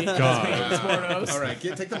 dweebs, Oh my God. Speedos. All right,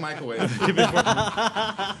 take the mic away.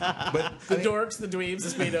 The dorks, the dweebs,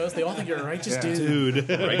 the speedos, they all think you're a righteous dude.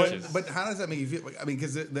 But how does that make you feel? I mean,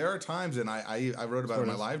 because there are times, and I wrote about it in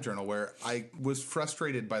my live journal, where I was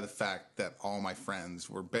frustrated by the fact that all my friends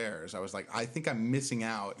were bears. I was like, I think I'm missing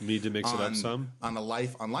out. Need to mix it up some on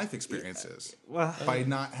life experiences. Well, by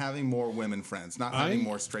not having more women friends, not having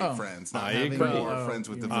more straight friends, not having agree. more friends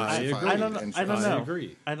with diversified. I don't know.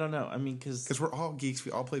 agree. I don't know. I mean, because we're all geeks,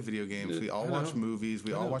 we all play video games, we all watch movies,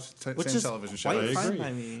 we all watch the which same is television quite shows. fine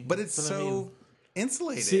by me. But it's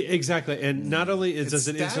insulated. See, exactly. And not only It's does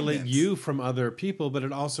it insulate stagnant. you from other people, but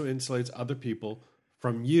it also insulates other people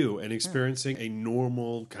from you and experiencing a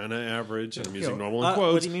normal, kind of average, and I'm using normal in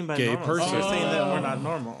quotes, what do you mean by gay normal? person. So you're saying that we're not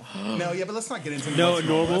normal. No, yeah, but let's not get into No, what's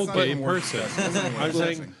normal That's not gay even more person. discussing. That's not even I'm more saying,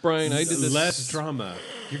 discussing. Brian, I did this. less drama.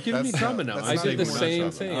 You're giving me That's drama not- now. that's I not did the even same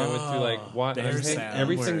more thing. I went through like bear sound.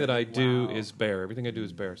 everything that I do Wow. is bear. Everything I do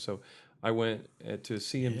is bear. So I went to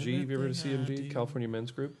CMG. Have you ever heard of CMG, California Men's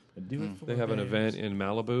Group? They have an event in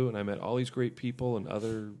Malibu, and I met all these great people and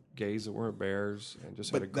other gays that weren't bears, and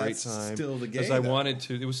just had a But great that's time. still the gay, Because I though. wanted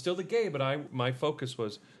to. It was still the gay, but my focus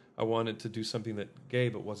was I wanted to do something that gay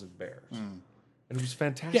but wasn't bears, and it was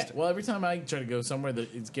fantastic. Yeah, well, every time I try to go somewhere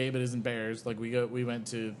that it's gay but isn't bears, like we went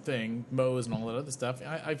to Moe's and all that other stuff,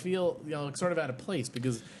 I feel sort of out of place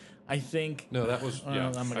because I think No, that was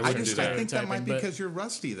yeah. I'm I gonna wouldn't do say that. I think that might be But- because you're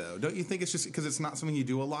rusty, though. Don't you think it's just because it's not something you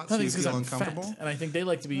do a lot, I so think you it's because feel I'm uncomfortable? fat, and I think they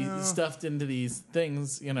like to be stuffed into these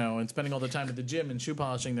things, and spending all the time at the gym and shoe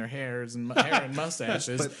polishing their hair and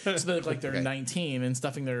mustaches, so they look like they're 19 and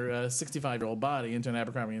stuffing their 65-year-old body into an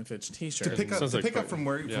Abercrombie and Fitch T-shirt. To pick up, Sounds like from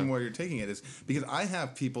where you're taking it is because I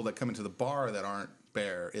have people that come into the bar that aren't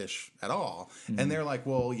bear-ish at all, and they're like,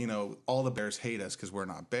 well, all the bears hate us because we're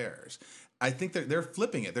not bears. I think they're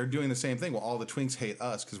flipping it. They're doing the same thing. Well, all the twinks hate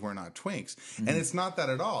us because we're not twinks. And it's not that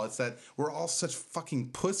at all. It's that we're all such fucking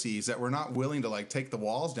pussies that we're not willing to take the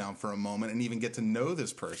walls down for a moment and even get to know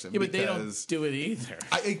this person. Yeah, but they don't do it either.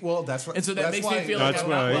 That's what. And so that that's makes why, me feel like that's I'm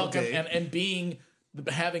not why- welcome. Dave. And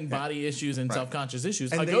having body issues and self-conscious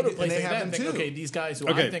issues, And I they- go to a and place they like have that and them think, too. okay, these guys who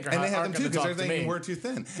Okay. I think are And they have aren't them too going to because talk they're to thinking me. we're too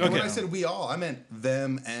thin. And when I said we all, I meant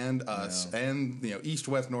them and us and east,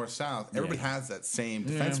 west, north, south. Everybody has that same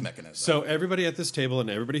defense mechanism. So everybody at this table and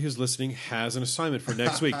everybody who's listening has an assignment for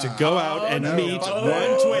next week to go out and meet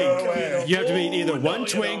one twink. You have to meet either one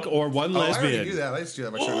twink or one I already do lesbian. that. I used to do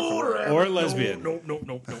that by showing up for work. Or lesbian.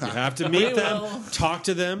 No. You have to meet them, talk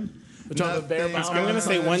to them. We're talking about bear Nothing's mouth. I'm going to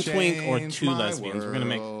say gonna one twink or change two my lesbians. We're going to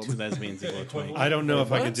make world. two lesbians equal a twink. I don't know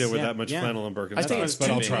if I can deal with Yeah, that much yeah. flannel and Birkenstocks, I think it's but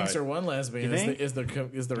two I'll try. twinks or one lesbian You is think?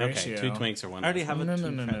 the Okay, ratio. two twinks or one. I already have a No.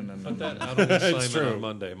 Put that out on the assignment true. on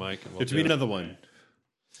Monday, Mike. And we'll If do you meet it. another one.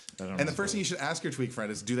 And the first thing you should ask your twink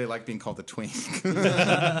friend is, do they like being called the twink?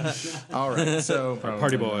 All right, so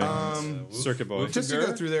Party boy. Circuit boy. just to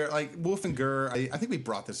go through there, like Woof and Grrr, I think we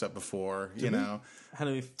brought this up before. How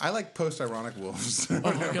do we? I like post-ironic wolves. Oh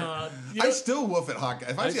my god! I still woof at hot guy.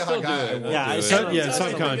 If I see a still hot guy, do I it. woof. Yeah, I do it. still- Yeah, I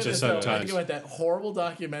subconscious sometimes. think about that horrible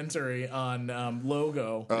documentary on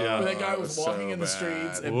Logo. Yeah. Where that guy was so walking in the bad.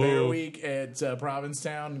 streets at Whoa. Bear Week at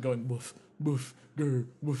Provincetown going woof, woof, grr,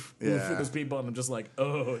 woof, woof Yeah. with those people, and I'm just like,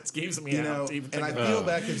 oh, it skeeves me out. to even And think I about feel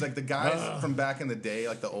bad because like the guys from back in the day,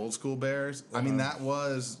 like the old school bears. I mean, that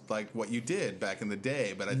was like what you did back in the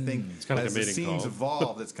day. But I think kinda like as a the mating scenes call.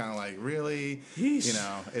 evolved, it's kind of like really,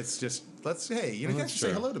 it's just you guys should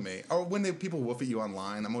say hello to me. Or when people woof at you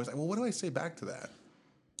online, I'm always like, well, what do I say back to that?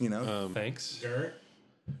 Thanks.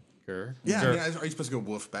 Grr. Yeah, I Grr. mean, are you supposed to go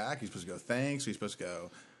woof back? Are you supposed to go thanks? Are you supposed to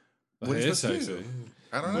go? What are It you is supposed to do? sexy.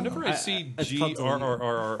 I don't know. Whenever I see it's called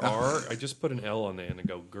GRRRR, I just put an L on the end and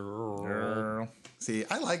go grrr. Girl. See,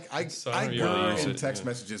 I So I you grr use in it, text yeah.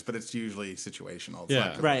 messages, but it's usually situational. It's Yeah.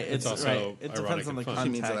 not- Right. It's It's also right. It ironic depends on the and fun. She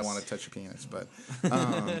context. means that I want to touch your penis, but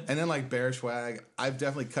and then like Bear Shwag, I've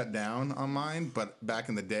definitely cut down on mine. But back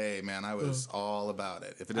in the day, man, I was all about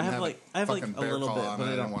it. If it didn't have have like- a I have, like, fucking a bear little call bit, on but it,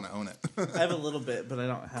 I I don't don't- want to own it. I have a little bit, but I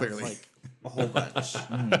don't have Clearly. like a whole bunch.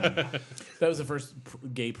 That was the first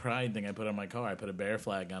gay pride thing I put on my car. I put a bear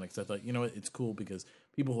flag on it because I thought, you know what, it's cool because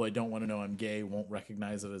people who I don't want to know I'm gay won't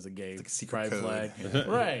recognize it as a gay pride code. flag.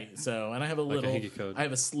 Right. So, and I have a little, Hickey code. I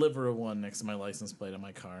have a sliver of one next to my license plate on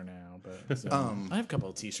my car now. But so, I have a couple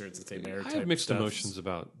of T-shirts that say bear. I have mixed emotions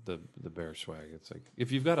about the Bear Shwag. It's like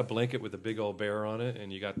if you've got a blanket with a big old bear on it,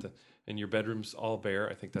 and you got and your bedroom's all bear,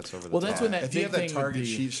 I think that's over the top. That's when that If you have that thing Target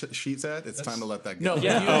with sheet set, it's time to let that No, go.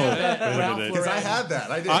 yeah. Because I had that.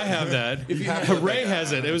 I did. I have that. Ray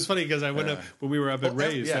has it. It was funny because I went Yeah. up when we were up at Well,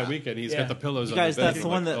 Ray's yeah. that weekend. He's Yeah. got the pillows You on guys, the bed. that's the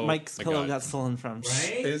one that Oh, Mike's my pillow God. got stolen from.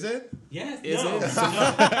 Right? Is it? Yes. Is no. it?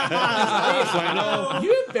 Flannel.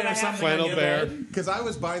 You bear something Flannel on your bear. bed. Because I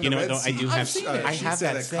was buying You the know red what, though? I do have- sheet I have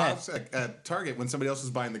set that at set. Cops at Target when somebody else was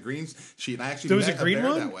buying the green sheet. And I actually There was met a green bear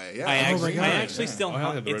one? that way. Yeah. I God. actually still Oh,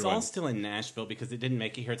 I have the it's red all one. still in Nashville because it didn't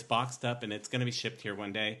make it here. It's boxed up and it's going to be shipped here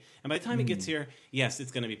one day. And by the time it gets here, yes,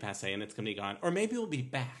 it's going to be passé and it's going to be gone, or maybe it'll be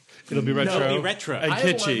back. It'll be retro. It'll be retro. And I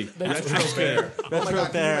have kitschy. one that's Retro bear. Oh my God! Can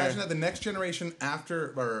you bear. imagine that the next generation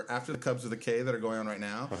after the Cubs of the K that are going on right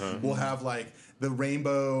now will have like the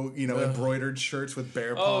rainbow, embroidered shirts with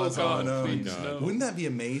bear paws God, on them. please, no. Wouldn't that be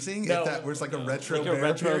amazing No. if that was like a retro Like a bear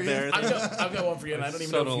retro period? bear. I've got one for you, and I don't even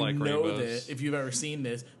so know if don't you like know rainbows. this, if you've ever seen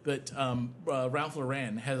this, but Ralph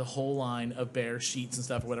Lauren has a whole line of bear sheets and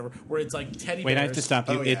stuff or whatever, where it's like teddy Wait, bears. I have to stop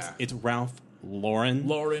you. Oh, yeah. It's Ralph Lauren,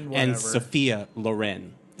 Lauren, and whatever. Sophia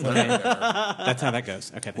Loren. Okay, that's how that goes.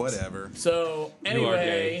 Okay, thanks. Whatever. So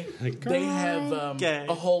anyway, Like, they have gay.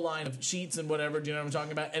 a whole line of sheets and whatever. Do you know what I'm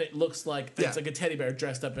talking about? And it looks like Yeah. it's like a teddy bear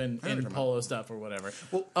dressed up in you're talking polo stuff or whatever.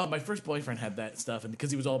 Well, my first boyfriend had that stuff, and because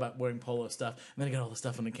he was all about wearing polo stuff, and then I got all the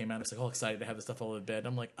stuff when it came out. I was like all excited to have the stuff all in bed.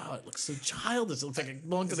 I'm like, oh, it looks so childish. It looks like it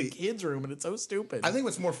belongs in the kids' room, and it's so stupid. I think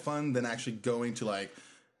what's more fun than actually going to like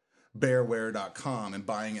bearwear.com and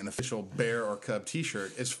buying an official bear or cub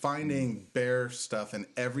t-shirt is finding bear stuff in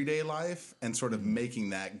everyday life and sort of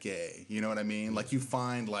making that gay. You know what I mean? Like you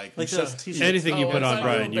find like Like those t-shirts. Anything you put it's on like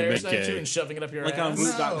Brian, little you bear make statue gay. and shoving it up your Like ass. on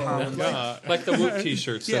Woof.com. Like the Woof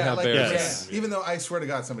T-shirts that have like, bears. even though I swear to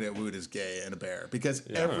God somebody at Wood is gay and a bear because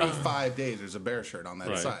every 5 days there's a bear shirt on that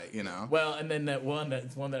Right. site, you know? Well, and then that one that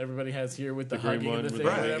everybody has here with the green hugging one and the with thing,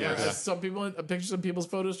 the- or whatever. Right, yeah. Has some people pictures of people's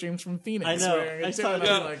photo streams from Phoenix. I know. wearing it I too, saw and it.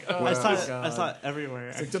 I'm like, oh, I saw it. God. I saw it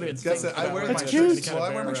everywhere. Like, don't even That's think it. I about wear wearing my my shirts. shirt. Well,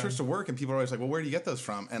 I wear my shirts to work, and people are always like, "Well, where do you get those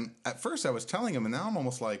from?" And at first, I was telling them, and now I'm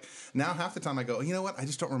almost like, now half the time I go, "You know what? I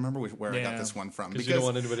just don't remember where I got Yeah. this one from." Because you don't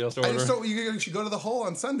want anybody else to I order. just don't. You should go to the hole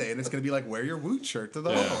on Sunday, and it's going to be like, "Wear your Woot shirt to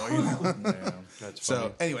the hole." You know? That's So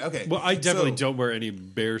funny. anyway, okay. Well, I definitely So- don't wear any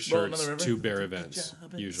bear shirts another river? to bear events,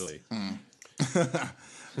 usually.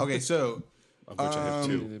 Okay, so Of which I have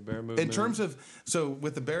two. The bear movement. in terms of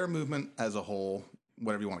with the bear movement as a whole,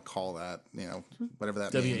 whatever you want to call that, whatever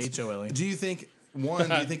that means. WHOLE. Do you think do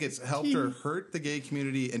you think it's helped or hurt the gay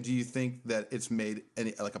community, and do you think that it's made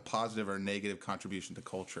any like a positive or negative contribution to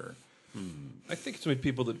culture? I think it's made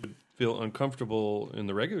people that would feel uncomfortable in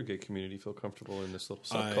the regular gay community feel comfortable in this little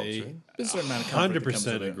subculture. There's a certain amount of comfort that comes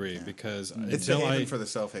 100% with it. agree because It's a haven for the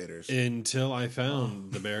self-haters. until I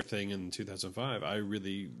found the bear thing in 2005, I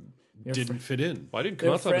really didn't fit in. Well, I didn't They're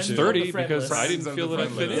come out till I was friends of the 30 because friendless. I didn't Friends feel of that the I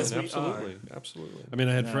fit in. friendless. Yes, we Absolutely. Absolutely. I mean,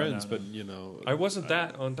 I had friends, but you know, I wasn't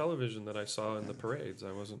that on television that I saw in the parades.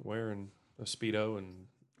 I wasn't wearing a Speedo and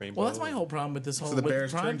rainbow. Well, that's my whole problem with this whole the with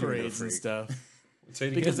Bears pride turned you into a parades and freak. stuff. Say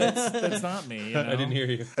it Because again. that's not me. You know? I didn't hear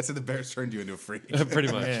you. I said the bears turned you into a freak. Pretty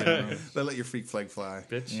much. Yeah. They let your freak flag fly.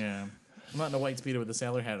 Bitch. Yeah. I'm not in a white speedo with a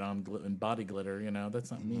sailor hat on and body glitter.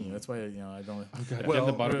 That's not me. That's why I don't. Well,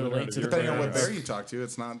 the bottom relate of to the the depending on bear. what bear you talk to,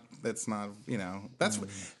 it's not. That's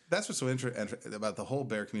what's so interesting about the whole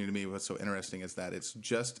bear community. To me, what's so interesting is that it's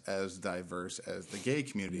just as diverse as the gay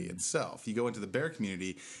community itself. You go into the bear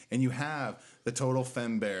community, and you have the total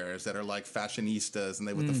femme bears that are like fashionistas, and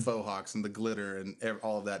they with the faux hawks and the glitter and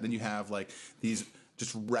all of that. Then you have like these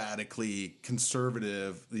just radically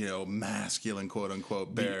conservative, masculine, quote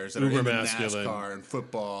unquote, bears that are uber into masculine. NASCAR and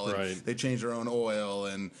football, and Right. they change their own oil,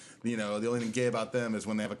 and the only thing gay about them is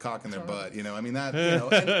when they have a cock in their butt. I mean that,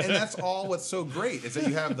 and that's all. What's so great is that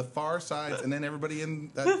you have the far sides, and then everybody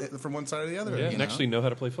from one side or the other. Yeah, and actually know how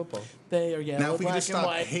to play football. They are yellow, Now, if we could black, just and stop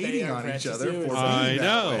white. hating They are on each precious other for hues. being I that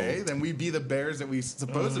know. way, then we'd be the bears that we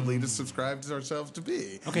supposedly just subscribe to ourselves to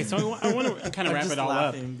be. Okay, so I want to kind of I'm wrap just it all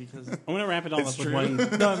up. laughing because I want to wrap it all It's up with true. one.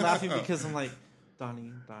 no, I'm laughing because I'm like,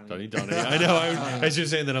 Donnie. I know. As you're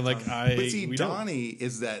saying that, I'm like, But see, we don't. Donnie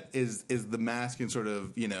is the masculine sort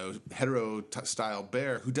of hetero style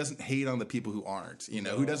bear who doesn't hate on the people who aren't.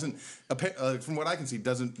 Who doesn't, from what I can see,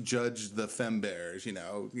 doesn't judge the femme bears.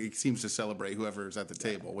 He seems to celebrate whoever's at the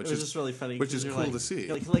table, which It was is just really funny. which is 'cause cool you're to see.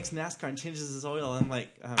 He likes NASCAR and changes his oil. I'm like,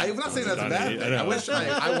 I'm not saying that's a bad thing. I wish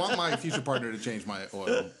I want my future partner to change my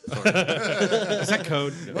oil. Sorry. Is that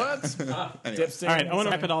code? What? Dipsticking. All right, I want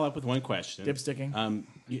to wrap it all up with one question. Dipsticking.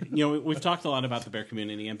 We've talked a lot about the bear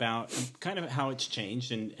community, about kind of how it's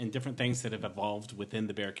changed and different things that have evolved within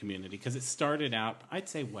the bear community. Because it started out, I'd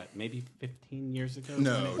say, maybe 15 years ago?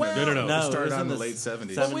 No. No. It it started was out in the the late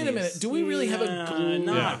 70s. But wait a minute. Do we really have a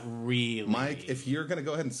Not really. Mike, if you're going to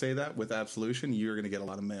go ahead and say that with absolution, you're going to get a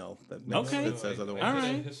lot of mail that says otherwise. All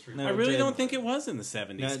right. No, I it really did. don't think it was in the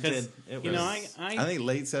 70s. No, it 'cause, did. It you was- know, I think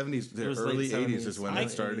late 70s to was early late 80s is when I- it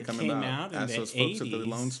started it coming came about. out in Ask the those folks at the 80s.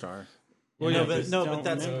 Lone Star. And I just but don't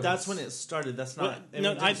remember. that's when it started. That's not.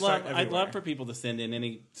 I'd love for people to send in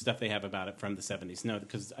any stuff they have about it from the 70s. No,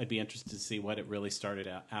 because I'd be interested to see what it really started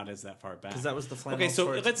out as that far back. because that was the flannel. Okay, so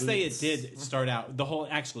for its let's say it boots. did start out the whole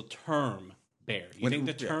actual term bear. You When think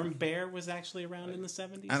it- the term bear was actually around in the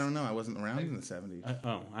 70s? I don't know. I wasn't around in the 70s.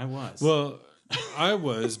 I was. Well, I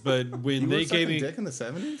was, but when You they were gave sucking me dick in the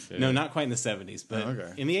 70s? no, not quite in the 70s, but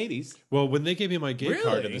okay. in the 80s. when they gave me my gay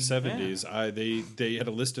card in Really? the 70s, they had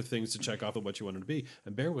a list of things to check off of what you wanted to be,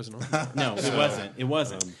 and bear wasn't on there. No, it wasn't. It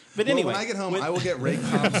wasn't. But Well, anyway, when I get home, I will get Ray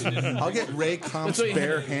Comp's. I'll get Ray Comp's what you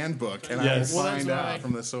Bear had. Handbook, and Yes. I will Well, that's find out why-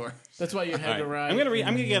 from the source. That's why you had to all right, ride.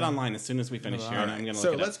 I'm gonna get online as soon as we finish here, and I'm gonna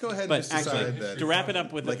So look it up. let's go ahead and But just actually, decide that, to wrap it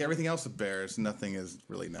up with like everything else with bears, nothing is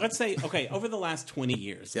really known. let's say, okay, over the last 20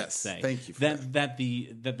 years, let's Yes, say, thank you for that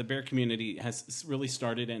the bear community has really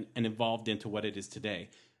started and evolved into what it is today.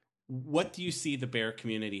 What do you see the bear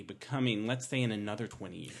community becoming, let's say, in another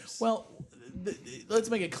 20 years? Well, let's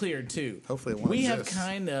make it clear too. Hopefully it won't we have exist.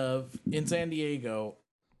 kind of in San Diego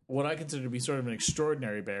what I consider to be sort of an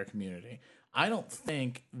extraordinary bear community. I don't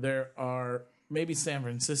think there are, maybe San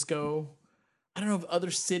Francisco, I don't know if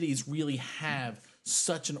other cities really have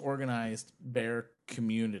such an organized bear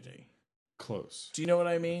community. Close. Do you know what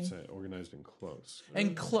I mean? Say organized and close.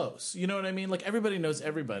 And close, you know what I mean? Like everybody knows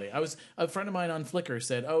everybody. A friend of mine on Flickr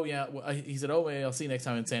said, "Oh yeah," he said, "Oh, wait, I'll see you next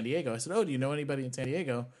time in San Diego." I said, "Oh, do you know anybody in San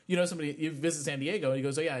Diego? You know somebody? You visit San Diego?" And he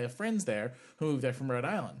goes, "Oh yeah, I have friends there who moved there from Rhode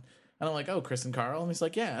Island." And I'm like, "Oh, Chris and Carl?" And he's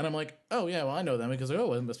like, "Yeah." And I'm like, "Oh yeah, well I know them." Because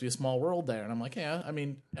oh, it must be a small world there. And I'm like, "Yeah, I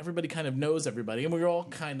mean, everybody kind of knows everybody, and we're all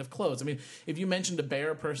kind of close." I mean, if you mentioned a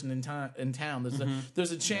bear person in town,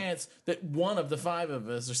 there's a chance that one of the 5 of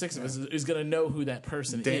us or 6 of us is going to know who that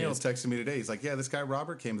person Daniel is. texted me today. He's like, "Yeah, this guy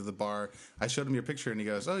Robert came to the bar. I showed him your picture, and he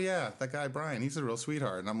goes, 'Oh yeah, that guy Brian. He's a real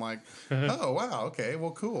sweetheart.'" And I'm like, "Oh wow, okay,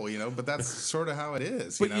 well cool, But that's sort of how it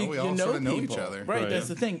is. But We all sort of know each other, right? That's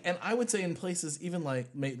the thing. And I would say in places even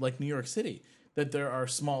like New York City, that there are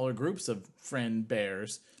smaller groups of friend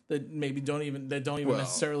bears that maybe don't even Well,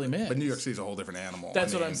 necessarily mix. But New York City's a whole different animal.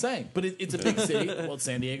 That's I what mean, I'm saying. But it's a big city. Well,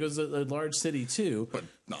 San Diego's a large city too. but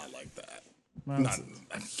not like that. Not,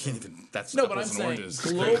 I can't even. That's No, but I'm apples and saying oranges.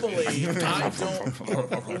 globally, I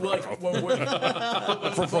don't like when we're,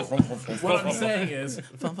 what I'm saying is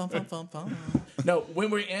no. When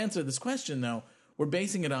we answer this question, though, we're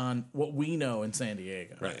basing it on what we know in San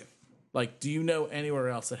Diego. Right. Like, do you know anywhere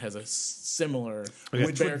else that has a similar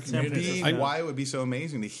Which bear would community? be why it would be so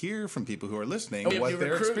amazing to hear from people who are listening Oh, you what have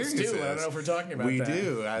their recruits, experience too. is. I don't know if we're talking about we that.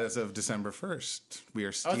 do as of December 1st. We are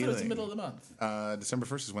I stealing. thought it's the middle of the month. December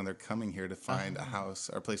 1st is when they're coming here to find a house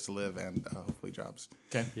or a place to live and hopefully jobs.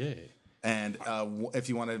 Okay. Yay. And if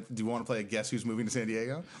you want to, do you want to play a Guess Who's Moving to San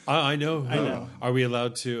Diego? I know. Are we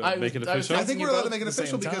allowed to make it I was official? I think you we're allowed both to make it at the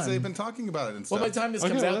official same because time. they've been talking about it and stuff. Well, by the time this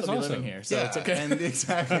Okay, comes well, out, they'll that's be living awesome. here, so yeah, it's okay. and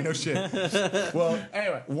exactly, no shit. Well,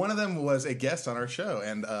 Anyway. one of them was a guest on our show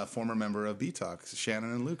and a former member of B-Talk.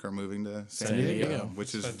 Shannon and Luke are moving to San Diego, Diego.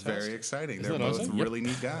 which is very exciting. Isn't They're that both awesome? really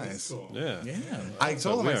neat guys. Yeah. Yeah. I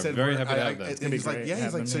told him, we I are said, very happy to have them. and be he's like, great yeah, he's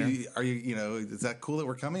having like, them so here. are you, is that cool that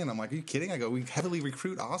we're coming? And I'm like, are you kidding? I go, we heavily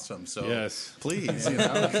recruit awesome. So Yes. please,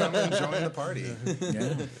 come and join the party.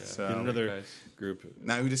 Yeah. So Get another group.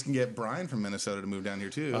 now we just can get Brian from Minnesota to move down here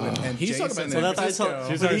too. And He's talking Jason about and- Well, that's why I told.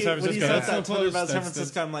 Francisco. She's When talking he, San when he Francisco. said that That's to me about close. San That's-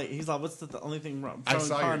 Francisco, I'm like, he's like, what's the only thing wrong? I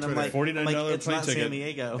saw your and I'm Twitter. like, $49 it's plane not San ticket.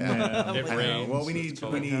 Diego. It I'm like, rains. well, we It's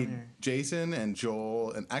need here. Jason and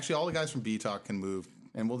Joel and actually all the guys from B-Talk can move.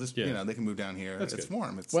 And we'll just, Yeah. they can move down here. It's good.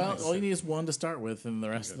 warm. It's Well, nice. all you need is one to start with, and the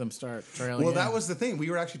rest of them start trailing. Well, in. that was the thing. We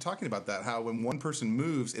were actually talking about that. How when one person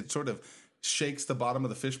moves, it sort of shakes the bottom of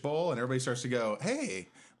the fishbowl, and everybody starts to go, "Hey,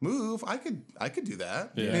 move. I could do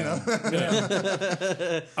that. Yeah. You know.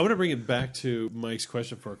 I want to bring it back to Mike's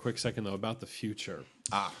question for a quick second, though, about the future.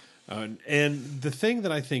 And the thing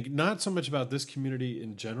that I think, not so much about this community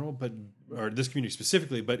in general, or this community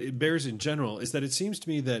specifically, but bears in general, is that it seems to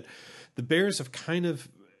me that the bears have kind of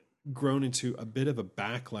grown into a bit of a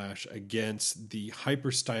backlash against the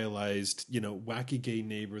hyper stylized, wacky gay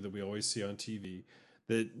neighbor that we always see on TV.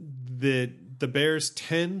 That the bears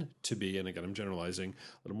tend to be, and again I'm generalizing, a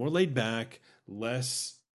little more laid back,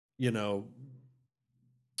 less,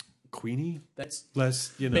 Queenie. That's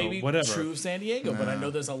less, maybe whatever. true of San Diego, but I know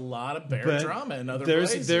there's a lot of bear drama in other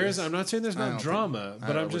places. There's. I'm not saying there's no drama,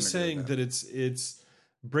 but I'm just saying that it's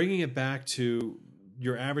bringing it back to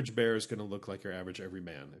your average bear is going to look like your average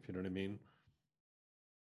everyman, if you know what I mean.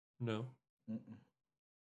 No.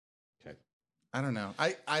 Okay. I don't know.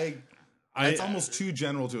 It's almost too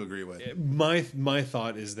general to agree with. My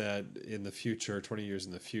thought is that in the future, 20 years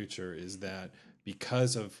in the future, is that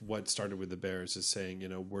because of what started with the bears is saying,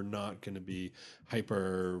 we're not going to be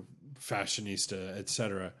hyper fashionista,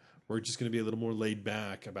 etc. We're just going to be a little more laid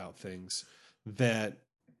back about things. That,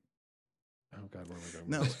 oh God, where am I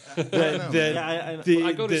going?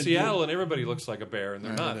 I go to Seattle and everybody looks like a bear, and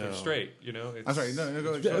they're not. They're straight. I'm sorry. No,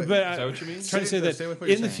 go. Is that what you mean? Trying to say that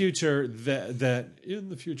in the future,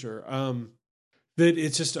 that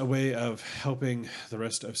it's just a way of helping the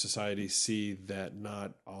rest of society see that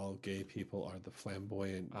not all gay people are the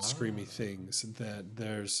flamboyant, screamy things. That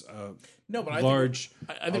there's a larger,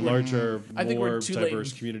 more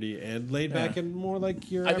diverse community and laid back and more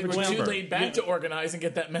like your average we're too number. laid back to organize and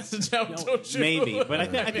get that message out. Don't you? Maybe, but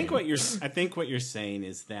I think what you're saying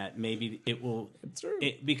is that maybe it will.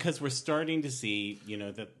 Because we're starting to see,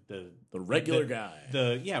 the regular guy.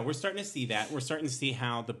 We're starting to see that. We're starting to see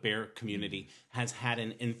how the bear community has had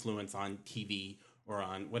an influence on TV or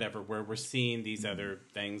on whatever, where we're seeing these other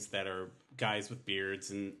things that are guys with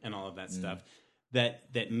beards and all of that stuff.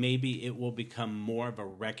 That maybe it will become more of a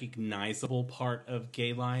recognizable part of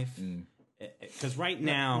gay life. Because right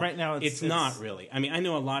now it's not really. I mean, I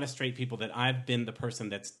know a lot of straight people that I've been the person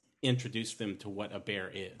that's introduced them to what a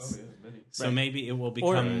bear is. Oh, yeah, many. So maybe it will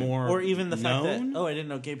become more or even the known. fact that I didn't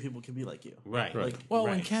know gay people could be like you. Right.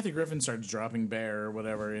 When Kathy Griffin starts dropping bear or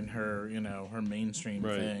whatever in her, her mainstream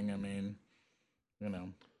thing, I mean,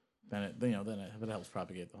 then it helps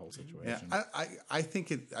propagate the whole situation. Yeah, I think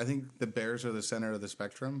the bears are the center of the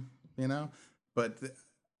spectrum, but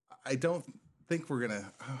I don't think we're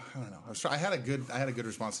gonna. I don't know. I had a good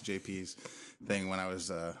response to JP's thing when I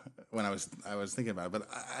was thinking about it. But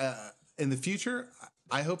in the future,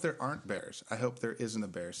 I hope there aren't bears. I hope there isn't a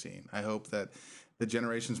bear scene. I hope that the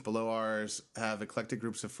generations below ours have eclectic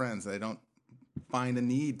groups of friends. They don't find a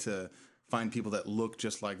need to find people that look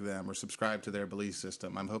just like them or subscribe to their belief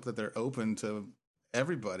system. I hope that they're open to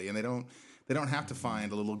everybody, and they don't have to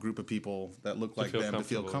find a little group of people that look like them to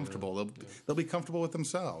feel comfortable. Yeah. They'll be comfortable with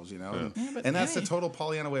themselves, Yeah. And that's the total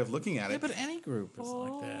Pollyanna way of looking at it. Yeah, but any group is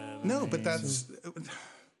like that. No, but that's.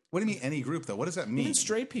 What do you mean any group though? What does that mean? Even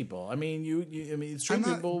straight people. I mean, straight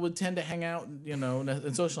people would tend to hang out,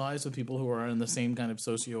 and socialize with people who are on the same kind of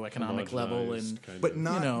socioeconomic level, but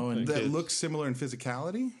not that look similar in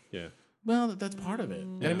physicality. Yeah. Well, that's part of it.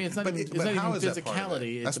 Yeah. I mean, it's not even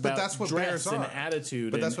physicality. It's about that's what dress bears are. and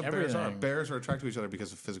attitude. But that's what everything. bears are. Bears are attracted to each other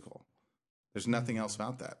because of physical. There's nothing else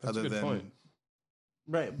about that that's other than. Point.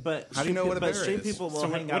 Right, but how do you know what a bear is? Straight people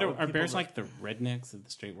will hang out. Are bears like the rednecks of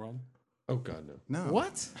the straight world? Oh God, no.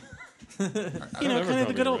 What? Kind of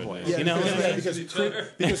the good old boys. Yeah,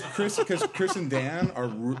 because Chris and Dan are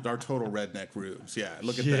total redneck rubes. Yeah,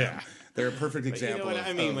 look at them. They're a perfect example. You know what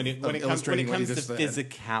I mean? When it comes to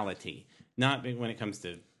physicality, not when it comes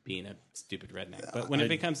to being a stupid redneck, but when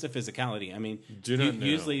it comes to phicality, I mean,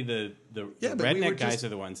 usually the redneck guys are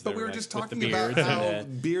the ones. But we were just talking about how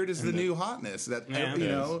beard is the new hotness. That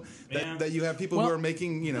that you have people who are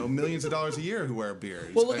making millions of dollars a year who wear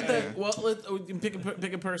beards. Well, look at that. Well,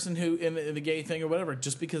 pick a person who in the gay thing or whatever,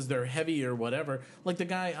 just because they're heavy or whatever. Like the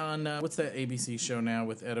guy on what's that ABC show now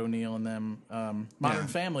with Ed O'Neill and them, Modern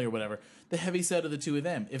Family or whatever. The heavy set of the two of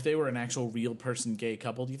them, if they were an actual real person gay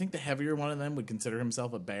couple, do you think the heavier one of them would consider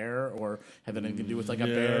himself a bear or have anything to do with like a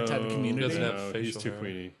bear type of community? He's too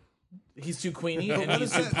queeny. He's too queeny and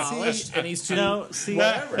he's too polished and he's too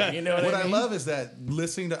whatever. You know what I mean? love is that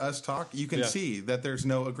listening to us talk, you can see that there's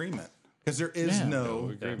no agreement. Because there is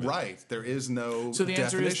no right. There is no So the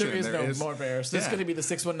answer is definition. there is no more bears. This is going to be the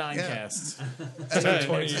 619 cast.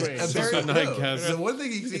 The one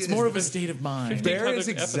thing it's more of a state of mind. Bear is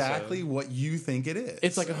exactly what you think it is.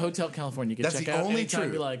 It's like a Hotel California. You can check out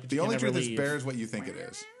anytime you like. The only truth is bear is what you think it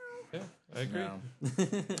is. I agree. No.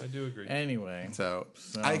 I do agree. Anyway, So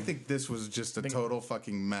I think this was just a total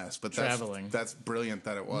fucking mess, but that's brilliant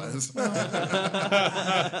that it was.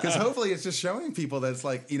 Because hopefully it's just showing people that it's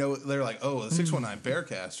like, they're like, oh, the 619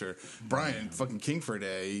 Bearcast or Brian fucking King for a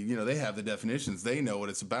day, they have the definitions. They know what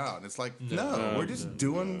it's about. And it's like, no, we're just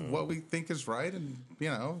doing what we think is right and,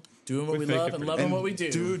 doing what we love and loving what we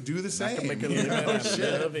do. Do the same. Make a living out of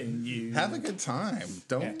loving you. Have a good time.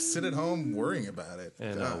 Don't sit at home worrying about it.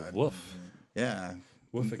 And God. woof. Yeah.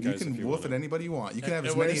 Woof it, You guys, if can you woof want at anybody you want. You can have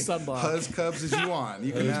as wear many sunblock. Huscubs as you want.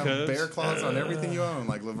 You can have Huscubs. bear claws on everything you own,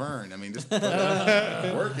 like Laverne. I mean, just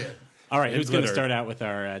work it. All right, who's going to glitter. start out with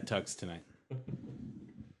our tugs tonight?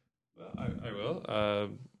 I will.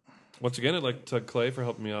 Once again, I'd like to tug Clay for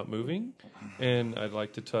helping me out moving. And I'd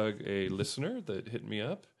like to tug a listener that hit me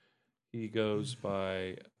up. He goes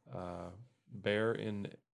by Bear in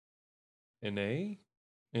LA.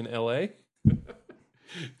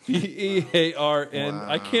 Bearn. Wow.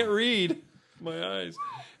 I can't read. My eyes.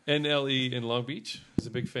 NLE in Long Beach. He's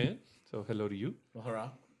a big fan. So hello to you. Well, hurrah.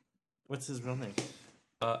 What's his real name?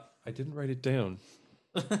 I didn't write it down.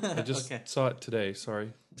 I just Okay. saw it today.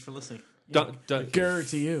 Sorry. Thanks for listening. Grrr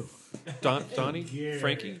to you. Donnie?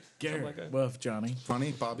 Frankie? Something like that. Woof, Johnny.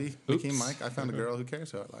 Funny, Bobby, Mickey, Mike. I found a girl who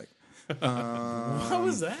cares who I like. What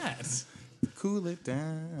was that? Cool it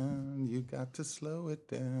down. You got to slow it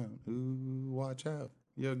down. Ooh, watch out.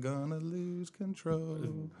 You're gonna lose control.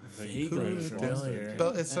 Vaguely familiar.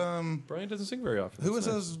 But it's Brian doesn't sing very often. who was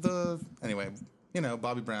That's those anyway,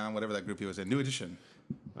 Bobby Brown, whatever that group he was in. New Edition.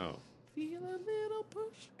 nice. Oh. Feel a little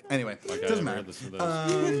push. Anyway, I doesn't never matter. heard this with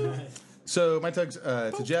those. So my tugs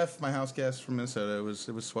to Jeff, my house guest from Minnesota.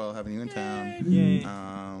 It was swell having you in town. Yay.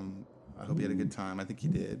 I hope you had a good time. I think you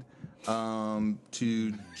did.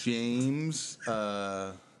 To James,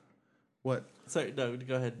 what? Sorry, no,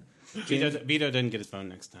 go ahead. Vito doesn't get his phone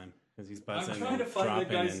next time because he's buzzing. and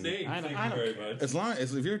dropping and- I don't care. As long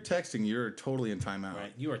as if you're texting, you're totally in timeout.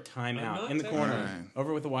 Right, you are time I'm out not in the time corner, out.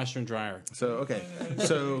 over with the washer and dryer. So okay,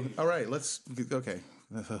 so all right, okay.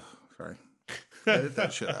 Sorry, edit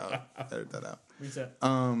that shit out. Edit that out. Reset.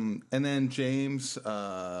 And then James,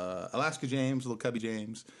 Alaska James, little Cubby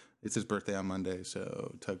James. It's his birthday on Monday,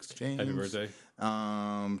 so tugs to James. Happy birthday.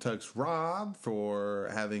 Tugs Rob for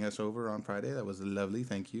having us over on Friday. That was lovely.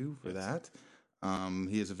 Thank you for that.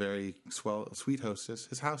 He is a very sweet hostess.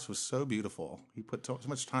 His house was so beautiful. He put so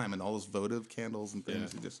much time in all those votive candles and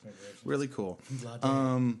things. He just really cool.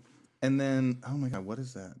 And then, oh my God, what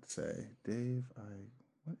does that say? Dave,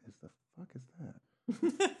 what is the fuck is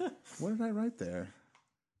that? What did I write there?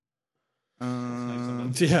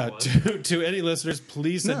 Yeah, to any listeners,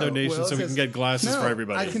 please send donations so we can get glasses for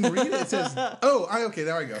everybody. I can read it. It says, okay,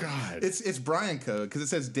 there I go. God. It's Brian code because it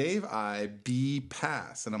says Dave I B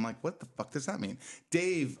pass, and I'm like, what the fuck does that mean?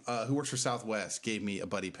 Dave, who works for Southwest, gave me a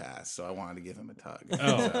buddy pass, so I wanted to give him a tug.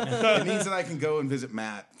 So it means that I can go and visit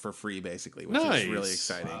Matt for free, basically, which Nice. is really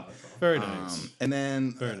exciting. Very nice. And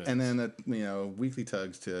then, Very nice. and then, weekly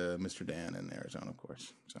tugs to Mr. Dan in Arizona, of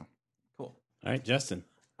course. So Cool. All right, Justin.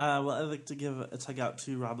 Well, I'd like to give a tug out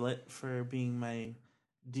to Roblet for being my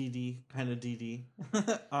kind of DD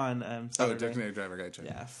on Saturday. designated driver guide check.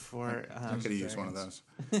 Yeah, for I could have used one of those.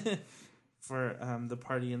 for the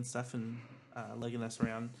party and stuff and legging us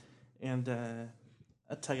around, and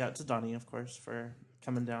a tug out to Donnie, of course, for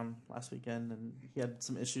coming down last weekend, and he had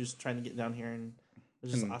some issues trying to get down here, and it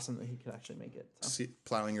was just awesome that he could actually make it. So.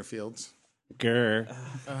 Plowing your fields. Grrr.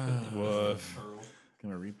 Woof.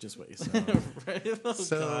 Gonna reap just what you sow. Right? Oh, God.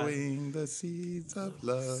 Sowing the seeds of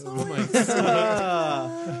love.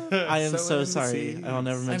 I am so Sowing the sorry. seeds. I will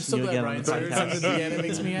never I'm mention so you glad again on Brian the started from the podcast. beginning. It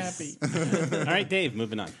makes me happy. All right, Dave.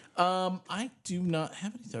 Moving on. I do not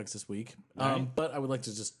have any tugs this week, right. but I would like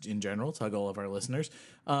to just, in general, tug all of our listeners.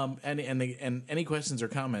 And any questions or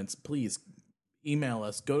comments, please email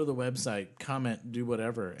us. Go to the website, comment, do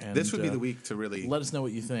whatever. And This would be the week to really let us know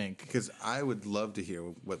what you think. because I would love to hear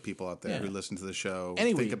what people out there Yeah. who listen to the show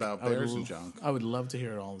Any think week, about I would bears l- and junk. I would love to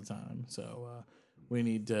hear it all the time. So we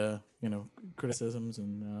need criticisms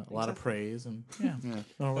and a lot of praise, and it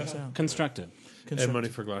all works out. Constructive. And money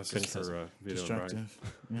for glasses for Vito and Brian. Constructive.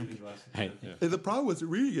 Yeah. Hey, And the problem wasn't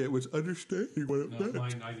reading it; was understanding what it meant.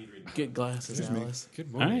 Mine, I need reading. Get glasses, Alice. Good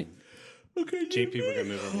all morning. right. Okay, JP, we're gonna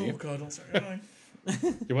move over to Oh you. God, I'm sorry.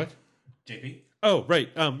 You what? JP. Oh, right.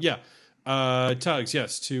 Yeah. Tugs,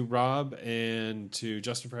 yes, to Rob and to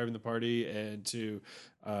Justin for having the party, and to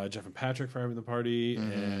Jeff and Patrick for having the party,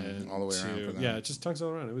 and All the way around for them. yeah, just tugs all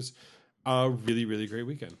around. It was a really, really great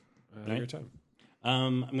weekend. I had a great time.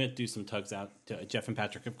 I'm going to do some tugs out to Jeff and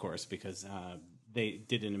Patrick, of course, because they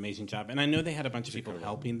did an amazing job. And I know they had a bunch of people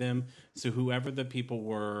helping them. So whoever the people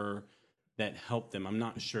were that helped them. I'm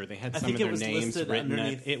not sure. They had I some think of it their was names listed written.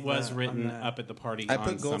 underneath It was the- written on the- up at the party. I on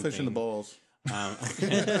put goldfish in the something. bowls.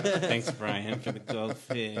 Thanks, Brian, for the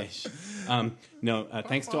goldfish.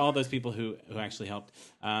 Thanks to all those people who actually helped.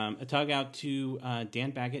 A tug out to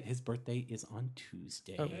Dan Baggett. His birthday is on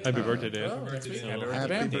Tuesday. Happy birthday, Dan. Happy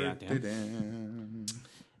birthday, birthday, Dan.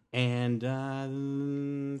 And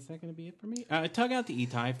is that going to be it for me? A tug out to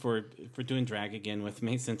Itai for doing drag again with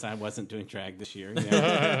me since I wasn't doing drag this year. You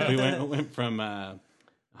know, we went from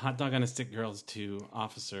hot dog on a stick girls to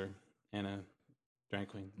officer and a drag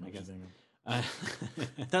queen, I guess.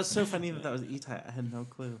 That's so funny that was Itai. I had no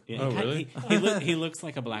clue. Yeah, Oh, really? He looks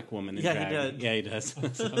like a black woman in Yeah, drag. he did. Yeah, he does.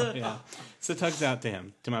 So, yeah. So tugs out to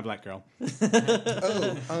him, to my black girl. There's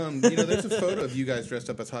a photo of you guys dressed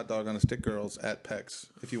up as hot dog on a stick girls at PEX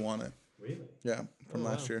if you want it. Really? Yeah, from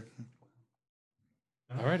last year.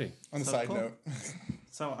 Alrighty. On a So side cool. note,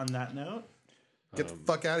 So on that note, get the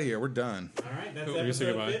fuck out of here. We're done. All right, that's Cool. You say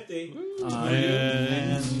episode goodbye. 50.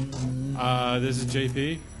 And this is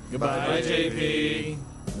JP. Goodbye, JP.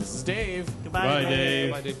 This is Dave. goodbye. Bye,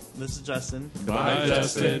 Dave. Dave. This is Justin. Bye,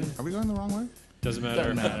 Justin. Are we going the wrong way? Doesn't matter.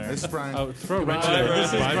 Doesn't matter. This is Brian. Oh, throw Rich Bye, in there.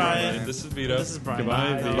 this is Bye, Brian. This is Vito. This is Brian.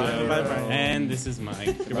 Goodbye, Bye. Vito. Goodbye, Brian. And this is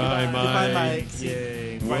Mike. Goodbye, Mike. Goodbye, Mike.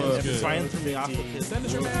 Yay. Brian, Woof. Brian from the office. Send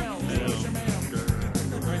us your mail. Send us your mail.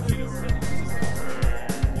 All right, Vito.